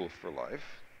suitable for life?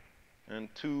 And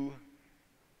 2,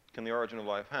 can the origin of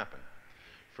life happen?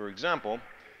 For example,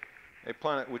 a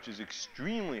planet which is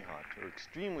extremely hot or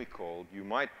extremely cold, you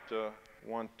might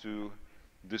want to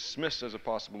dismiss as a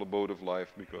possible abode of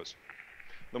life because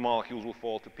the molecules will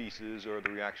fall to pieces or the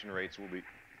reaction rates will be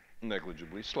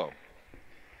negligibly slow.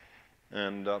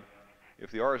 And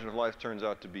if the origin of life turns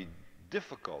out to be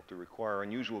difficult, to require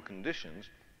unusual conditions,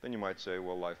 then you might say,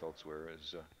 well, life elsewhere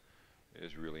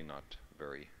is really not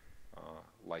very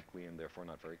likely and therefore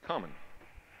not very common.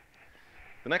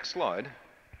 The next slide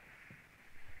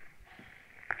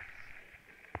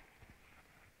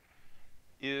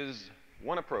is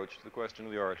one approach to the question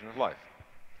of the origin of life.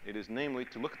 It is namely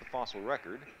to look at the fossil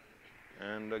record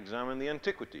and examine the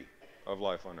antiquity of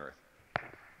life on Earth.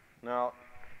 Now,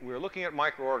 we're looking at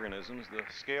microorganisms. The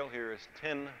scale here is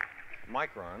 10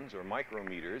 microns, or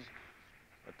micrometers,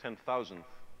 a 10,000th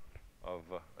of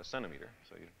a centimeter,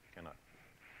 so you cannot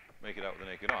make it out with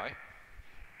the naked eye.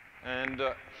 And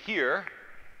here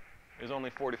is only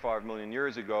 45 million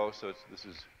years ago, so this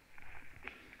is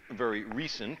very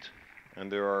recent,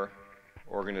 and there are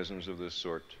organisms of this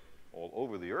sort all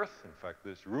over the Earth. In fact,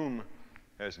 this room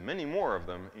has many more of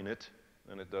them in it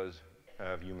than it does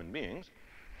have human beings.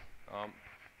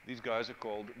 These guys are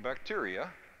called bacteria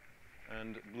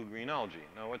and blue-green algae.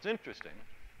 Now, what's interesting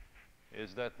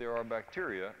is that there are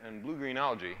bacteria and blue-green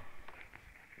algae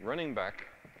running back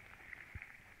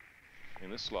in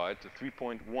this slide to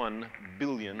 3.1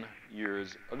 billion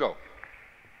years ago,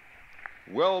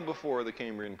 well before the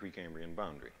Cambrian-Precambrian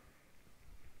boundary.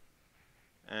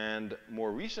 And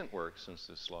more recent work since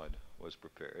this slide was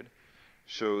prepared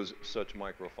shows such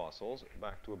microfossils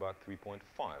back to about 3.5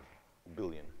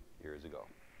 billion years ago.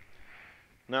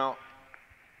 Now,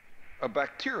 a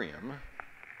bacterium,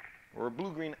 or a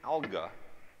blue-green alga,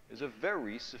 is a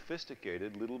very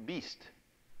sophisticated little beast.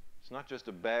 It's not just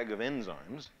a bag of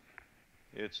enzymes.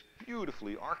 It's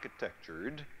beautifully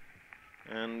architectured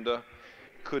and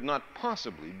could not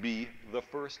possibly be the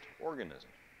first organism.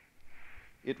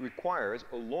 It requires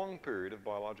a long period of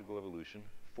biological evolution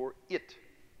for it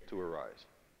to arise.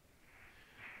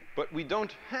 But we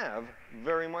don't have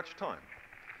very much time,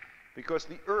 because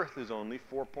the Earth is only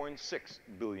 4.6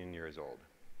 billion years old.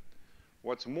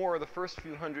 What's more, the first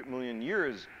few 100 million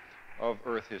years of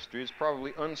Earth history is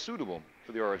probably unsuitable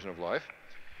for the origin of life,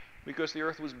 because the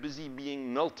Earth was busy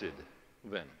being melted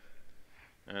then.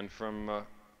 And from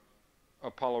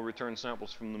Apollo return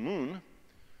samples from the Moon,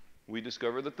 we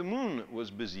discovered that the Moon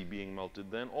was busy being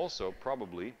melted then also,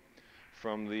 probably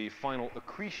from the final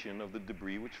accretion of the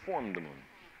debris which formed the Moon.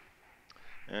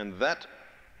 And that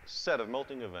set of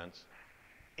melting events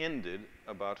ended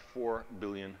about 4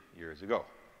 billion years ago.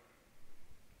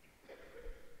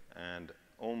 And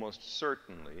almost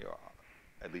certainly,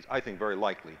 at least I think very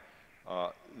likely,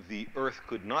 the Earth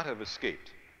could not have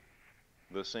escaped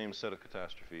the same set of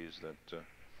catastrophes that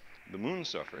the Moon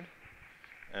suffered,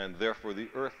 and therefore the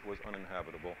Earth was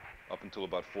uninhabitable up until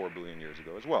about 4 billion years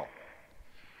ago as well.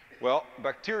 Well,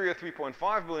 bacteria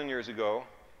 3.5 billion years ago,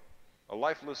 a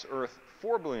lifeless Earth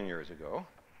 4 billion years ago,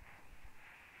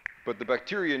 but the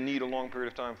bacteria need a long period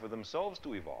of time for themselves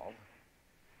to evolve.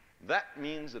 That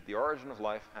means that the origin of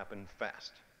life happened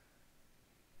fast.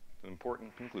 An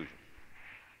important conclusion.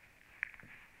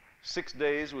 6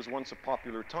 days was once a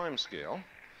popular time scale,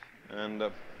 and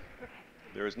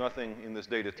there is nothing in this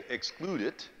data to exclude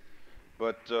it,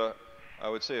 but I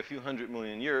would say a few 100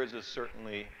 million years is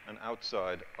certainly an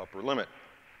outside upper limit.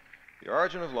 The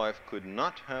origin of life could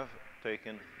not have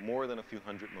taken more than a few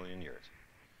 100 million years.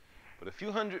 But a few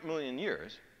 100 million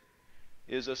years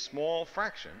is a small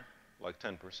fraction, like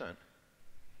 10%,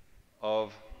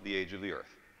 of the age of the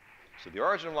Earth. So the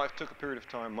origin of life took a period of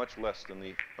time much less than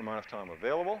the amount of time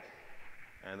available,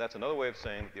 and that's another way of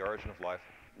saying that the origin of life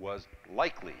was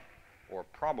likely, or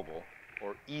probable,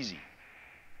 or easy.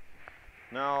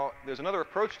 Now, there's another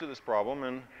approach to this problem,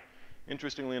 and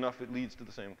interestingly enough, it leads to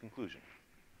the same conclusion.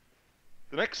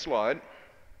 The next slide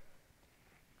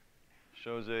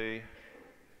shows a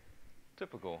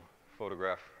typical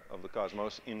photograph of the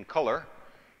cosmos in color.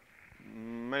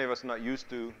 Many of us are not used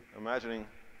to imagining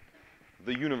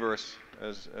the universe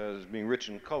as being rich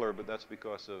in color, but that's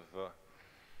because of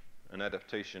an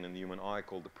adaptation in the human eye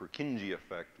called the Purkinje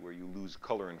effect, where you lose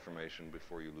color information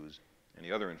before you lose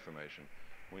any other information.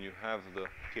 When you have the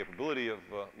capability of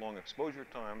long exposure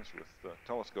times with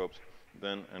telescopes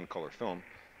and color film,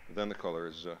 then the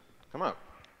colors come out.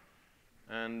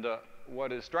 And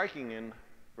what is striking in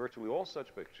virtually all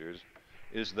such pictures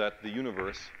is that the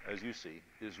universe, as you see,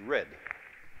 is red.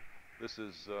 This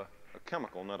is a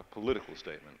chemical, not a political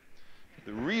statement.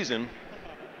 The reason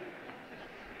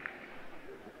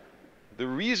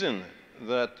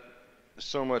that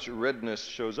so much redness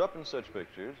shows up in such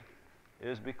pictures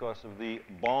is because of the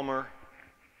Balmer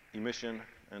emission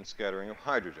and scattering of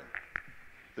hydrogen.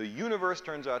 The universe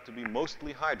turns out to be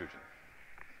mostly hydrogen.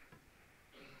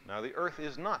 Now, the Earth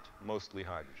is not mostly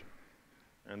hydrogen.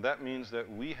 And that means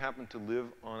that we happen to live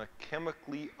on a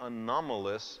chemically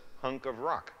anomalous hunk of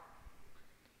rock.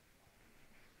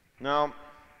 Now,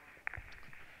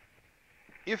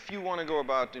 if you want to go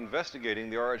about investigating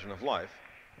the origin of life,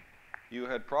 you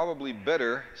had probably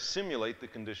better simulate the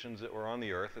conditions that were on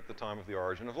the Earth at the time of the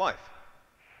origin of life,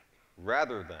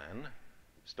 rather than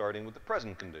starting with the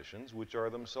present conditions, which are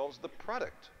themselves the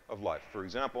product of life. For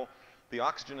example, the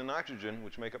oxygen and nitrogen,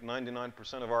 which make up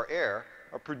 99% of our air,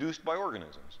 are produced by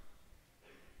organisms.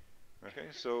 Okay,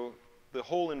 so the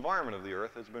whole environment of the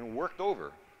Earth has been worked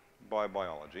over by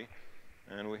biology,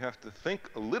 and we have to think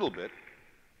a little bit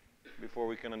before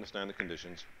we can understand the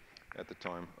conditions at the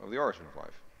time of the origin of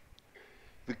life.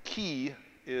 The key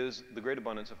is the great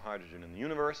abundance of hydrogen in the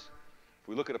universe. If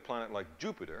we look at a planet like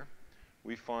Jupiter,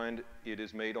 we find it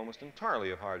is made almost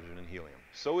entirely of hydrogen and helium.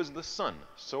 So is the sun,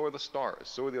 so are the stars,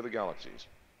 so are the other galaxies.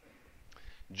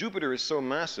 Jupiter is so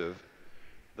massive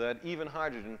that even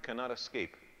hydrogen cannot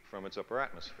escape from its upper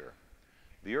atmosphere.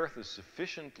 The Earth is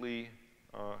sufficiently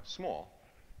small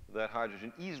that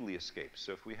hydrogen easily escapes.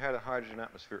 So if we had a hydrogen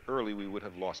atmosphere early, we would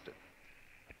have lost it.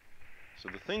 So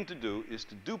the thing to do is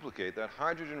to duplicate that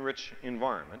hydrogen-rich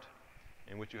environment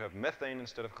in which you have methane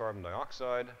instead of carbon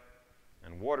dioxide,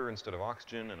 and water instead of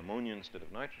oxygen, and ammonia instead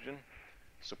of nitrogen.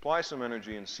 Supply some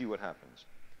energy and see what happens.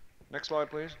 Next slide,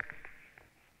 please.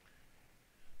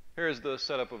 Here's the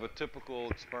setup of a typical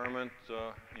experiment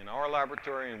in our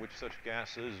laboratory in which such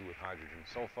gases with hydrogen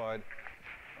sulfide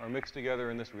are mixed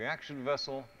together in this reaction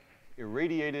vessel,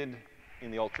 irradiated in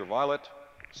the ultraviolet,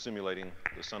 simulating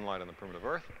the sunlight on the primitive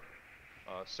Earth,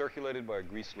 circulated by a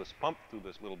greaseless pump through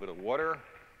this little bit of water,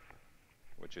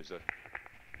 which is a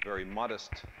very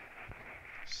modest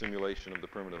simulation of the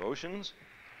primitive oceans.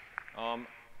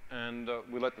 And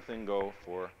we let the thing go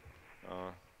for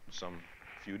some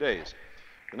few days.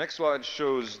 The next slide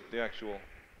shows the actual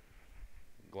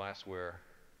glassware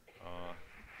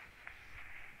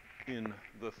in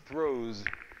the throes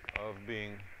of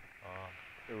being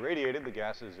irradiated. The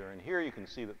gases are in here. You can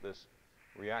see that this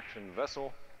reaction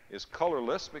vessel is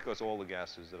colorless because all the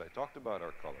gases that I talked about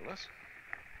are colorless.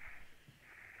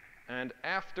 And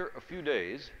after a few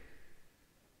days,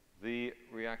 the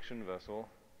reaction vessel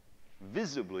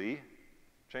visibly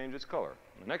changes its color.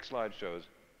 The next slide shows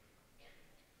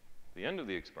the end of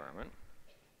the experiment.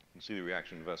 You can see the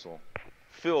reaction vessel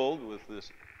filled with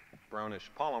this brownish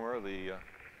polymer. The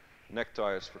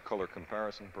necktie is for color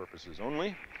comparison purposes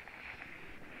only.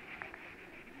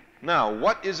 Now,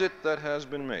 what is it that has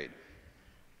been made?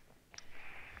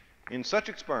 In such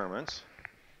experiments,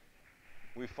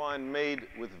 we find made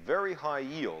with very high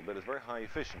yield, that is very high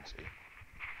efficiency,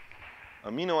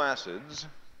 amino acids,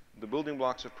 the building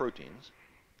blocks of proteins,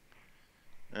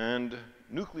 and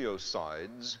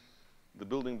nucleosides, the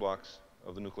building blocks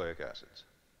of the nucleic acids.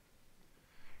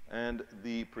 And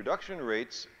the production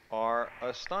rates are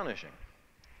astonishing.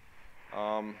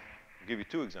 I'll give you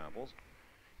two examples.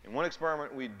 In one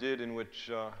experiment we did in which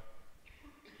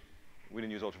we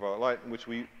didn't use ultraviolet light, in which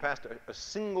we passed a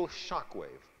single shock wave,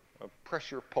 a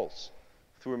pressure pulse,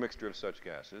 through a mixture of such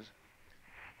gases,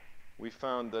 we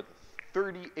found that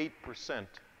 38%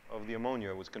 of the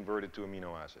ammonia was converted to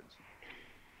amino acids.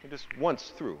 And just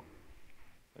once through.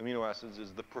 Amino acids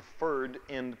is the preferred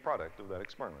end product of that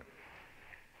experiment.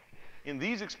 In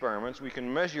these experiments, we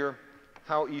can measure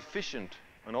how efficient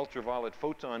an ultraviolet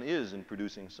photon is in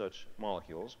producing such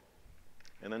molecules,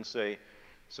 and then say,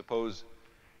 suppose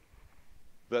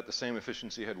that the same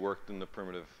efficiency had worked in the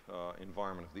primitive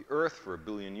environment of the Earth for 1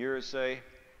 billion years, say,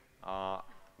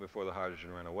 before the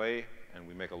hydrogen ran away, and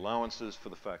we make allowances for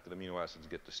the fact that amino acids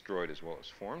get destroyed as well as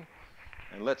formed.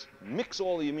 And let's mix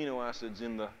all the amino acids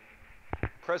in the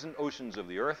present oceans of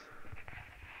the Earth.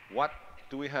 What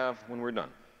do we have when we're done?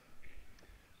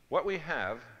 What we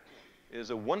have is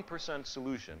a 1%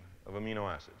 solution of amino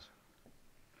acids.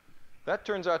 That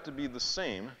turns out to be the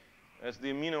same as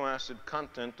the amino acid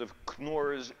content of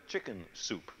Knorr's chicken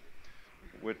soup,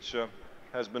 which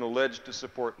has been alleged to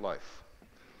support life.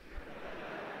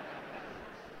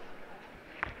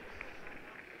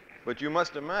 But you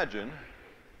must imagine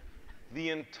the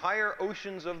entire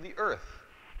oceans of the Earth,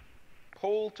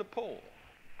 pole to pole,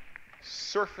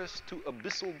 surface to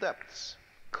abyssal depths,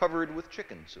 covered with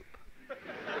chicken soup.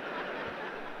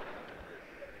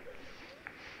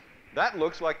 That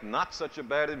looks like not such a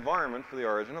bad environment for the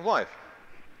origin of life.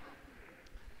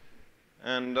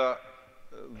 And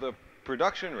the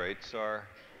production rates are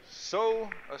so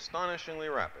astonishingly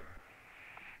rapid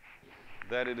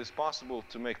that it is possible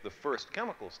to make the first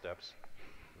chemical steps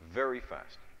very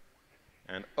fast.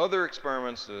 And other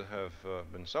experiments that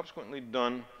have been subsequently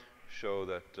done show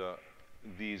that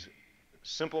these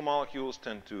simple molecules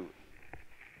tend to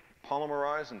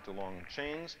polymerize into long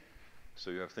chains. So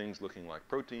you have things looking like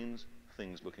proteins,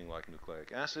 things looking like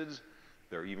nucleic acids.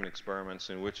 There are even experiments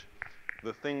in which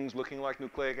the things looking like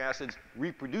nucleic acids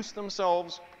reproduce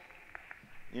themselves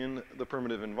in the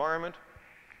primitive environment,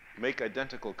 make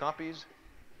identical copies,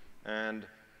 and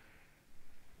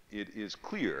it is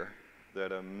clear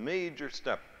that a major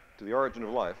step to the origin of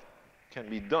life can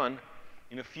be done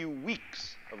in a few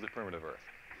weeks of the primitive Earth.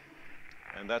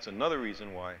 And that's another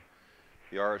reason why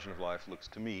the origin of life looks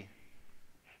to me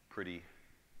pretty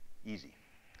easy.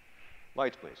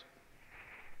 Lights, please.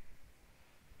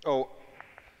 Oh,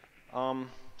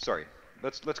 sorry.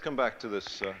 Let's come back to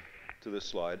this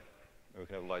slide. We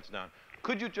can have the lights down.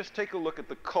 Could you just take a look at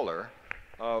the color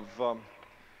of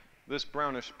this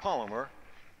brownish polymer,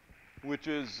 which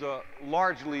is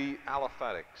largely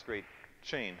aliphatic, straight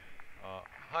chain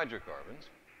hydrocarbons?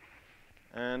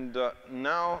 And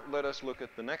now let us look at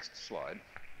the next slide,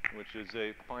 which is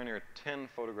a Pioneer 10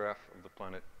 photograph of the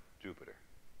planet Jupiter.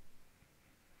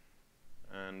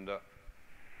 And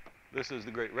this is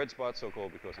the great red spot,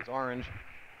 so-called because it's orange.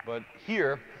 But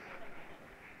here,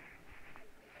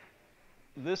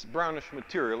 this brownish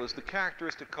material is the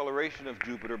characteristic coloration of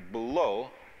Jupiter below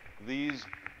these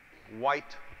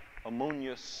white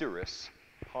ammonia cirrus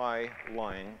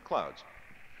high-lying clouds.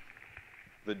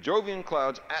 The Jovian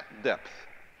clouds at depth,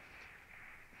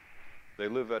 they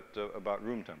live at about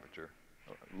room temperature,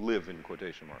 live in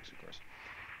quotation marks, of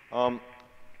course,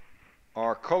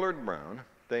 are colored brown.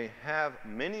 They have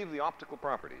many of the optical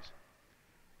properties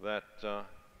that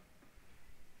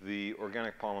the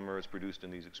organic polymers produced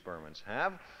in these experiments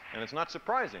have, and it's not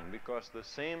surprising because the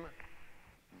same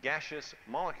gaseous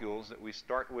molecules that we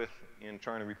start with in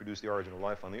trying to reproduce the origin of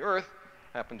life on the Earth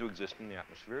happen to exist in the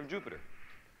atmosphere of Jupiter.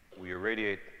 We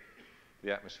irradiate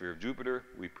the atmosphere of Jupiter.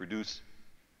 We produce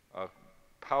a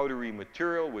powdery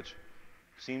material which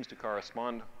seems to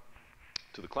correspond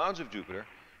to the clouds of Jupiter.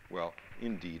 Well,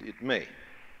 indeed, it may.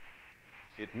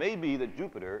 It may be that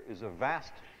Jupiter is a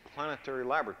vast planetary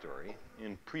laboratory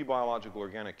in pre-biological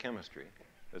organic chemistry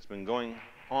that's been going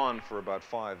on for about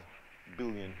 5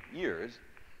 billion years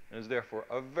and is therefore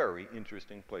a very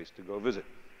interesting place to go visit.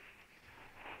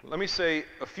 Let me say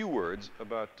a few words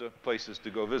about places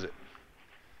to go visit.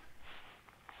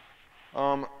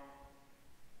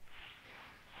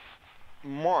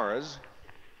 Mars,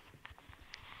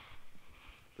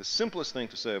 the simplest thing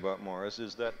to say about Mars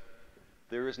is that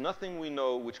there is nothing we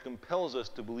know which compels us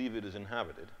to believe it is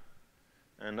inhabited,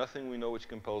 and nothing we know which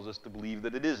compels us to believe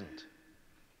that it isn't.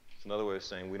 It's another way of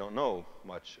saying we don't know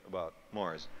much about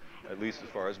Mars, at least as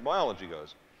far as biology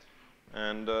goes.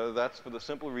 And that's for the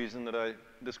simple reason that I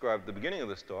described at the beginning of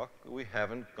this talk, that we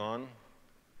haven't gone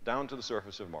down to the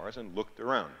surface of Mars and looked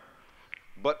around.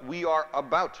 But we are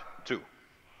about to.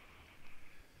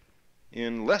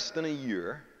 In less than a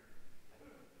year,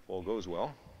 if all goes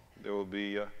well, there will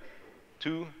be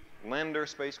 2 lander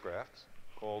spacecrafts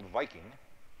called Viking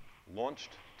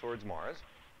launched towards Mars,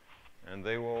 and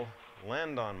they will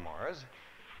land on Mars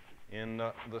in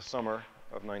the summer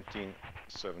of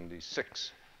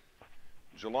 1976.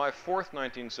 July 4th,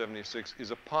 1976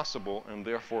 is a possible and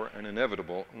therefore an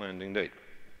inevitable landing date.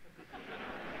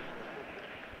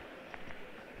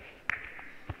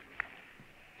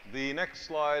 The next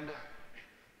slide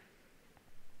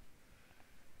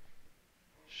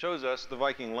shows us the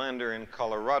Viking lander in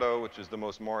Colorado, which is the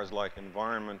most Mars-like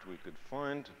environment we could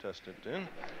find to test it in.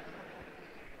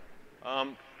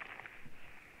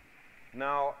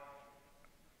 Now,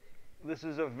 this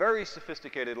is a very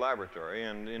sophisticated laboratory,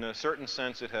 and in a certain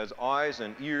sense it has eyes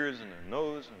and ears and a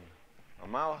nose and a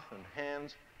mouth and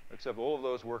hands, except all of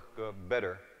those work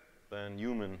better than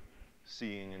human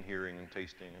seeing and hearing and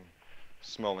tasting and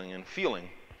smelling and feeling.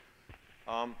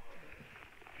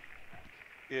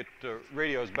 It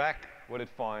radios back what it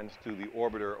finds to the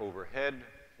orbiter overhead,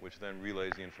 which then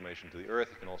relays the information to the Earth.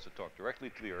 It can also talk directly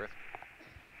to the Earth.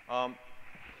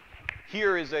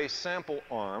 Here is a sample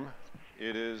arm.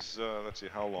 It is, let's see,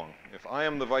 how long? If I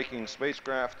am the Viking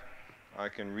spacecraft, I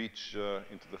can reach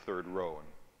into the 3rd row and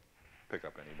pick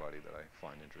up anybody that I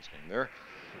find interesting there.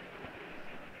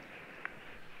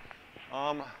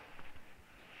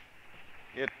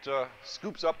 It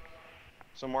scoops up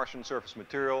some Martian surface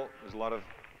material. There's a lot of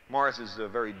Mars is a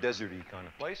very deserty kind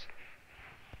of place.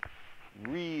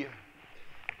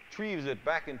 Retrieves it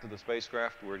back into the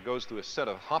spacecraft where it goes through a set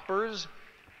of hoppers,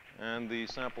 and the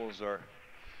samples are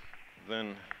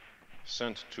then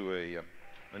sent to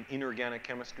an inorganic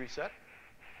chemistry set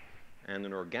and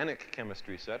an organic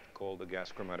chemistry set called the gas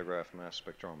chromatograph mass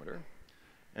spectrometer,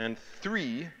 and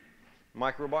 3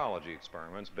 microbiology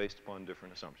experiments based upon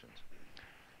different assumptions.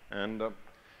 And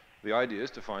the idea is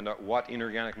to find out what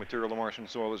inorganic material the Martian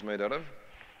soil is made out of,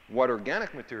 what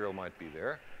organic material might be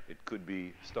there. It could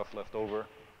be stuff left over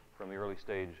from the early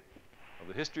stage of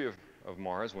the history of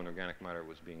Mars when organic matter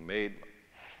was being made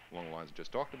along the lines I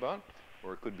just talked about,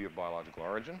 or it could be of biological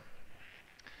origin.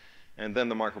 And then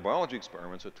the microbiology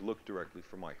experiments are to look directly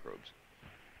for microbes.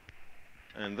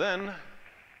 And then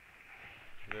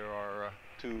there are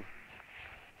two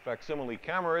facsimile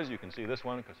cameras. You can see this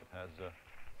one because it has the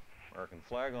American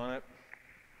flag on it.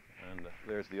 And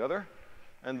there's the other.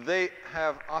 And they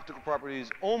have optical properties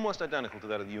almost identical to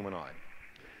that of the human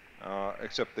eye,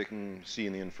 except they can see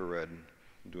in the infrared and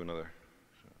do another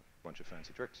bunch of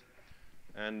fancy tricks.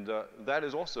 And that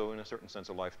is also, in a certain sense,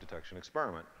 a life detection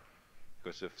experiment.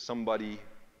 Because if somebody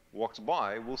walks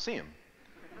by, we'll see him.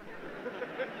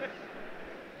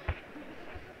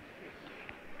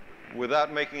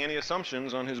 Without making any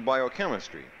assumptions on his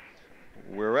biochemistry.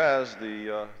 Whereas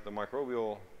the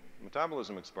microbial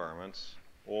metabolism experiments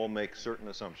all make certain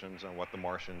assumptions on what the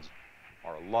Martians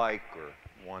are like, or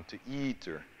want to eat,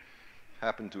 or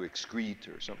happen to excrete,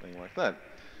 or something like that.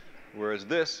 Whereas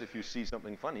this, if you see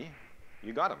something funny,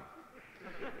 you got him.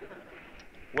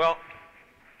 Well,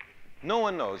 no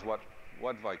one knows what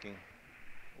Viking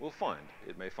will find.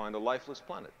 It may find a lifeless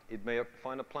planet. It may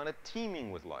find a planet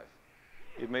teeming with life.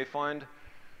 It may find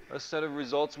a set of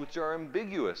results which are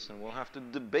ambiguous, and we'll have to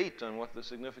debate on what the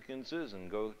significance is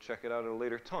and go check it out at a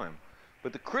later time.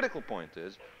 But the critical point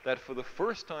is that for the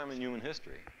first time in human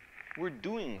history, we're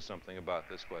doing something about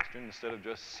this question instead of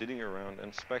just sitting around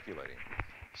and speculating.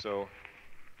 So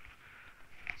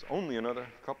it's only another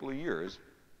couple of years,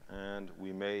 and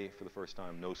we may, for the first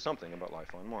time, know something about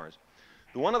life on Mars.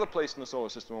 The one other place in the solar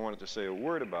system I wanted to say a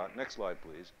word about, next slide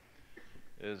please,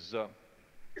 is a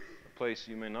place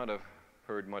you may not have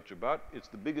heard much about. It's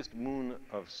the biggest moon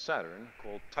of Saturn,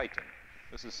 called Titan.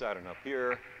 This is Saturn up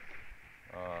here.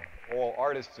 All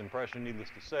artists' impression, needless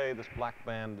to say, this black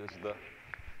band is the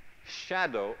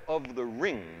shadow of the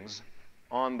rings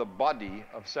on the body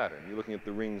of Saturn. You're looking at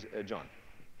the rings edge on.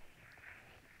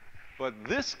 But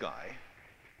this guy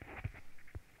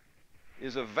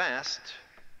is a vast,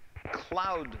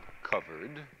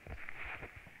 cloud-covered,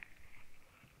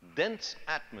 dense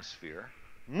atmosphere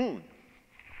moon.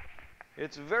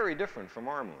 It's very different from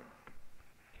our moon.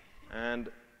 And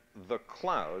the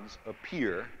clouds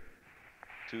appear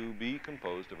to be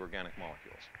composed of organic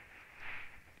molecules.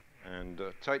 And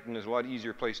Titan is a lot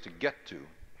easier place to get to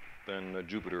than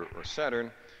Jupiter or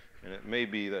Saturn, and it may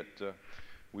be that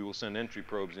we will send entry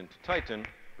probes into Titan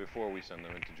before we send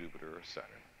them into Jupiter or Saturn.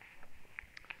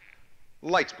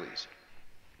 Lights, please.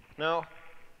 Now,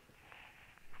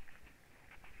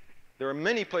 there are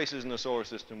many places in the solar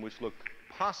system which look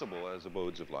possible as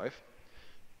abodes of life.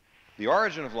 The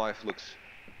origin of life looks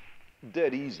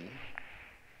dead easy.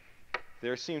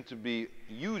 There seem to be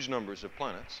huge numbers of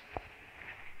planets,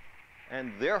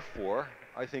 and therefore,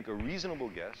 I think a reasonable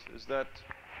guess is that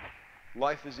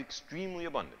life is extremely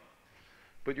abundant.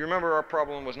 But you remember, our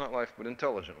problem was not life, but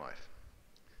intelligent life.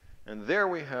 And there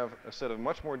we have a set of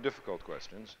much more difficult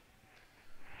questions,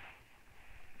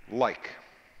 like,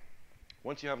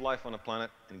 once you have life on a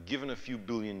planet, and given a few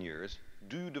billion years,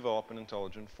 do you develop an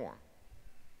intelligent form?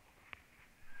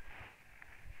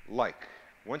 Like,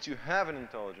 once you have an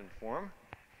intelligent form,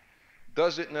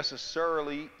 does it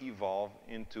necessarily evolve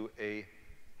into a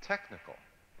technical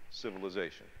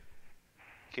civilization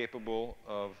capable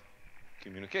of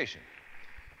communication?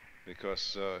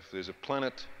 Because if there's a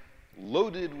planet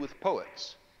loaded with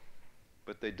poets,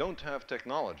 but they don't have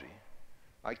technology,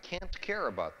 I can't care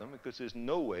about them because there's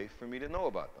no way for me to know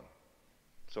about them.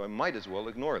 So I might as well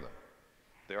ignore them.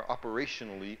 They are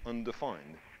operationally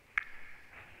undefined.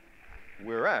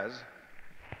 Whereas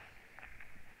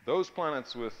those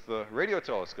planets with radio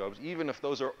telescopes, even if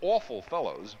those are awful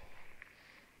fellows,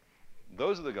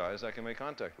 those are the guys I can make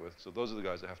contact with, so those are the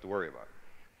guys I have to worry about.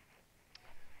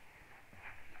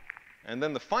 And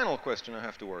then the final question I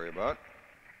have to worry about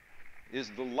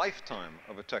is the lifetime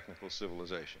of a technical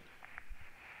civilization.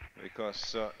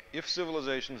 Because if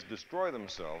civilizations destroy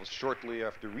themselves shortly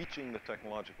after reaching the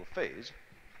technological phase,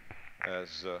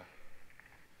 as the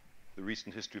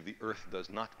recent history of the Earth does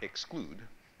not exclude,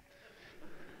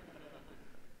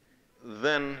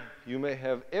 then you may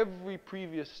have every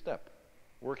previous step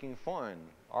working fine.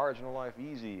 Origin of life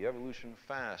easy, evolution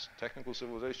fast, technical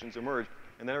civilizations emerge,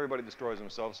 and then everybody destroys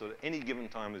themselves, so at any given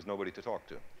time there's nobody to talk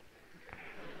to.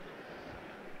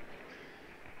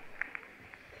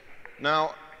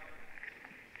 Now,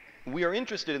 we are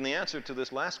interested in the answer to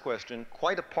this last question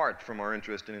quite apart from our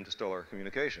interest in interstellar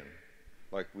communication.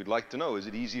 Like, we'd like to know, is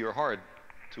it easy or hard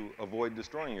to avoid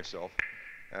destroying yourself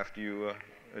after you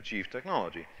achieve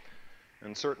technology?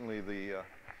 And certainly the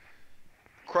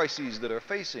crises that are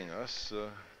facing us,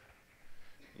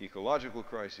 ecological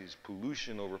crises,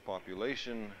 pollution,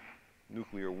 overpopulation,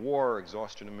 nuclear war,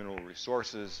 exhaustion of mineral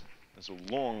resources. There's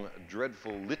a long,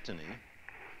 dreadful litany.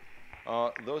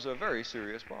 Those are very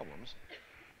serious problems,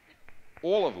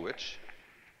 all of which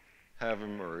have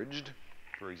emerged,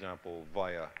 for example,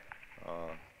 via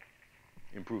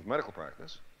improved medical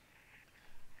practice,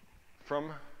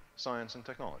 from science and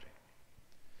technology.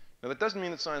 Now, that doesn't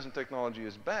mean that science and technology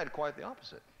is bad, quite the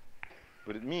opposite.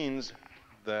 But it means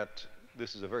that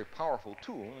this is a very powerful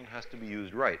tool and has to be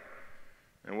used right.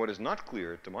 And what is not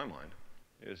clear, to my mind,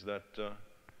 is that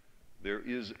there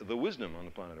is the wisdom on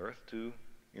the planet Earth to,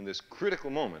 in this critical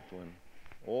moment when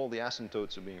all the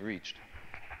asymptotes are being reached,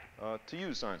 to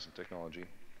use science and technology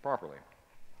properly.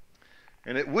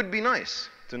 And it would be nice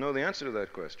to know the answer to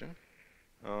that question,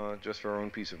 just for our own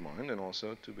peace of mind, and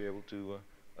also to be able to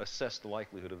assess the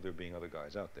likelihood of there being other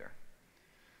guys out there.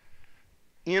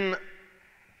 In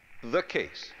the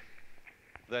case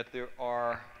that there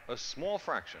are a small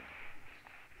fraction,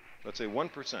 let's say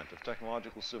 1% of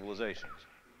technological civilizations,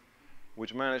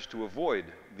 which manage to avoid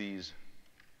these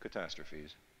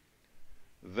catastrophes,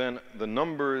 then the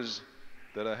numbers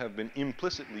that I have been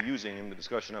implicitly using in the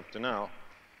discussion up to now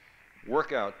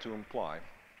work out to imply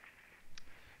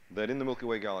that in the Milky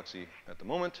Way galaxy at the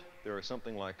moment, there are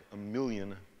something like 1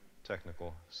 million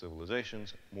technical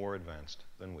civilizations more advanced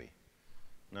than we.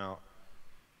 Now,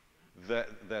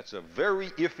 that's a very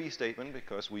iffy statement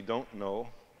because we don't know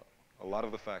a lot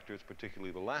of the factors,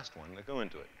 particularly the last one, that go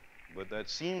into it. But that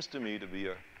seems to me to be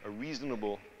a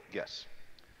reasonable guess.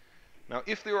 Now,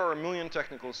 if there are 1 million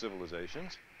technical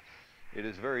civilizations, it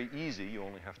is very easy. You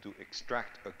only have to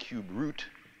extract a cube root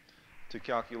to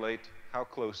calculate how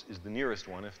close is the nearest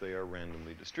one if they are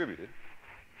randomly distributed.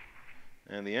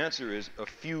 And the answer is a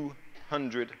few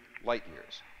hundred light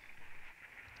years.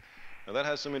 Now, that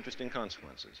has some interesting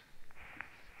consequences,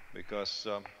 because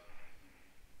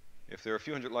if they're a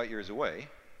few hundred light years away,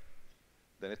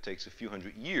 then it takes a few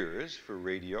hundred years for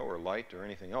radio or light or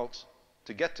anything else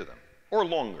to get to them, or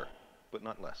longer, but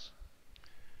not less.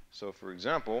 So, for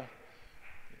example,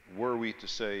 were we to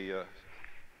say,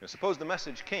 suppose the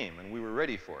message came and we were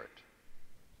ready for it,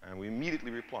 and we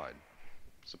immediately replied.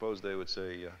 Suppose they would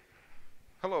say,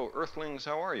 hello, Earthlings,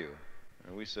 how are you?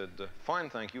 And we said, fine,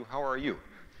 thank you, how are you?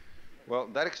 Well,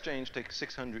 that exchange takes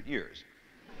 600 years.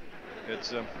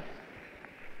 It's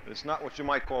not what you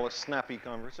might call a snappy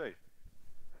conversation.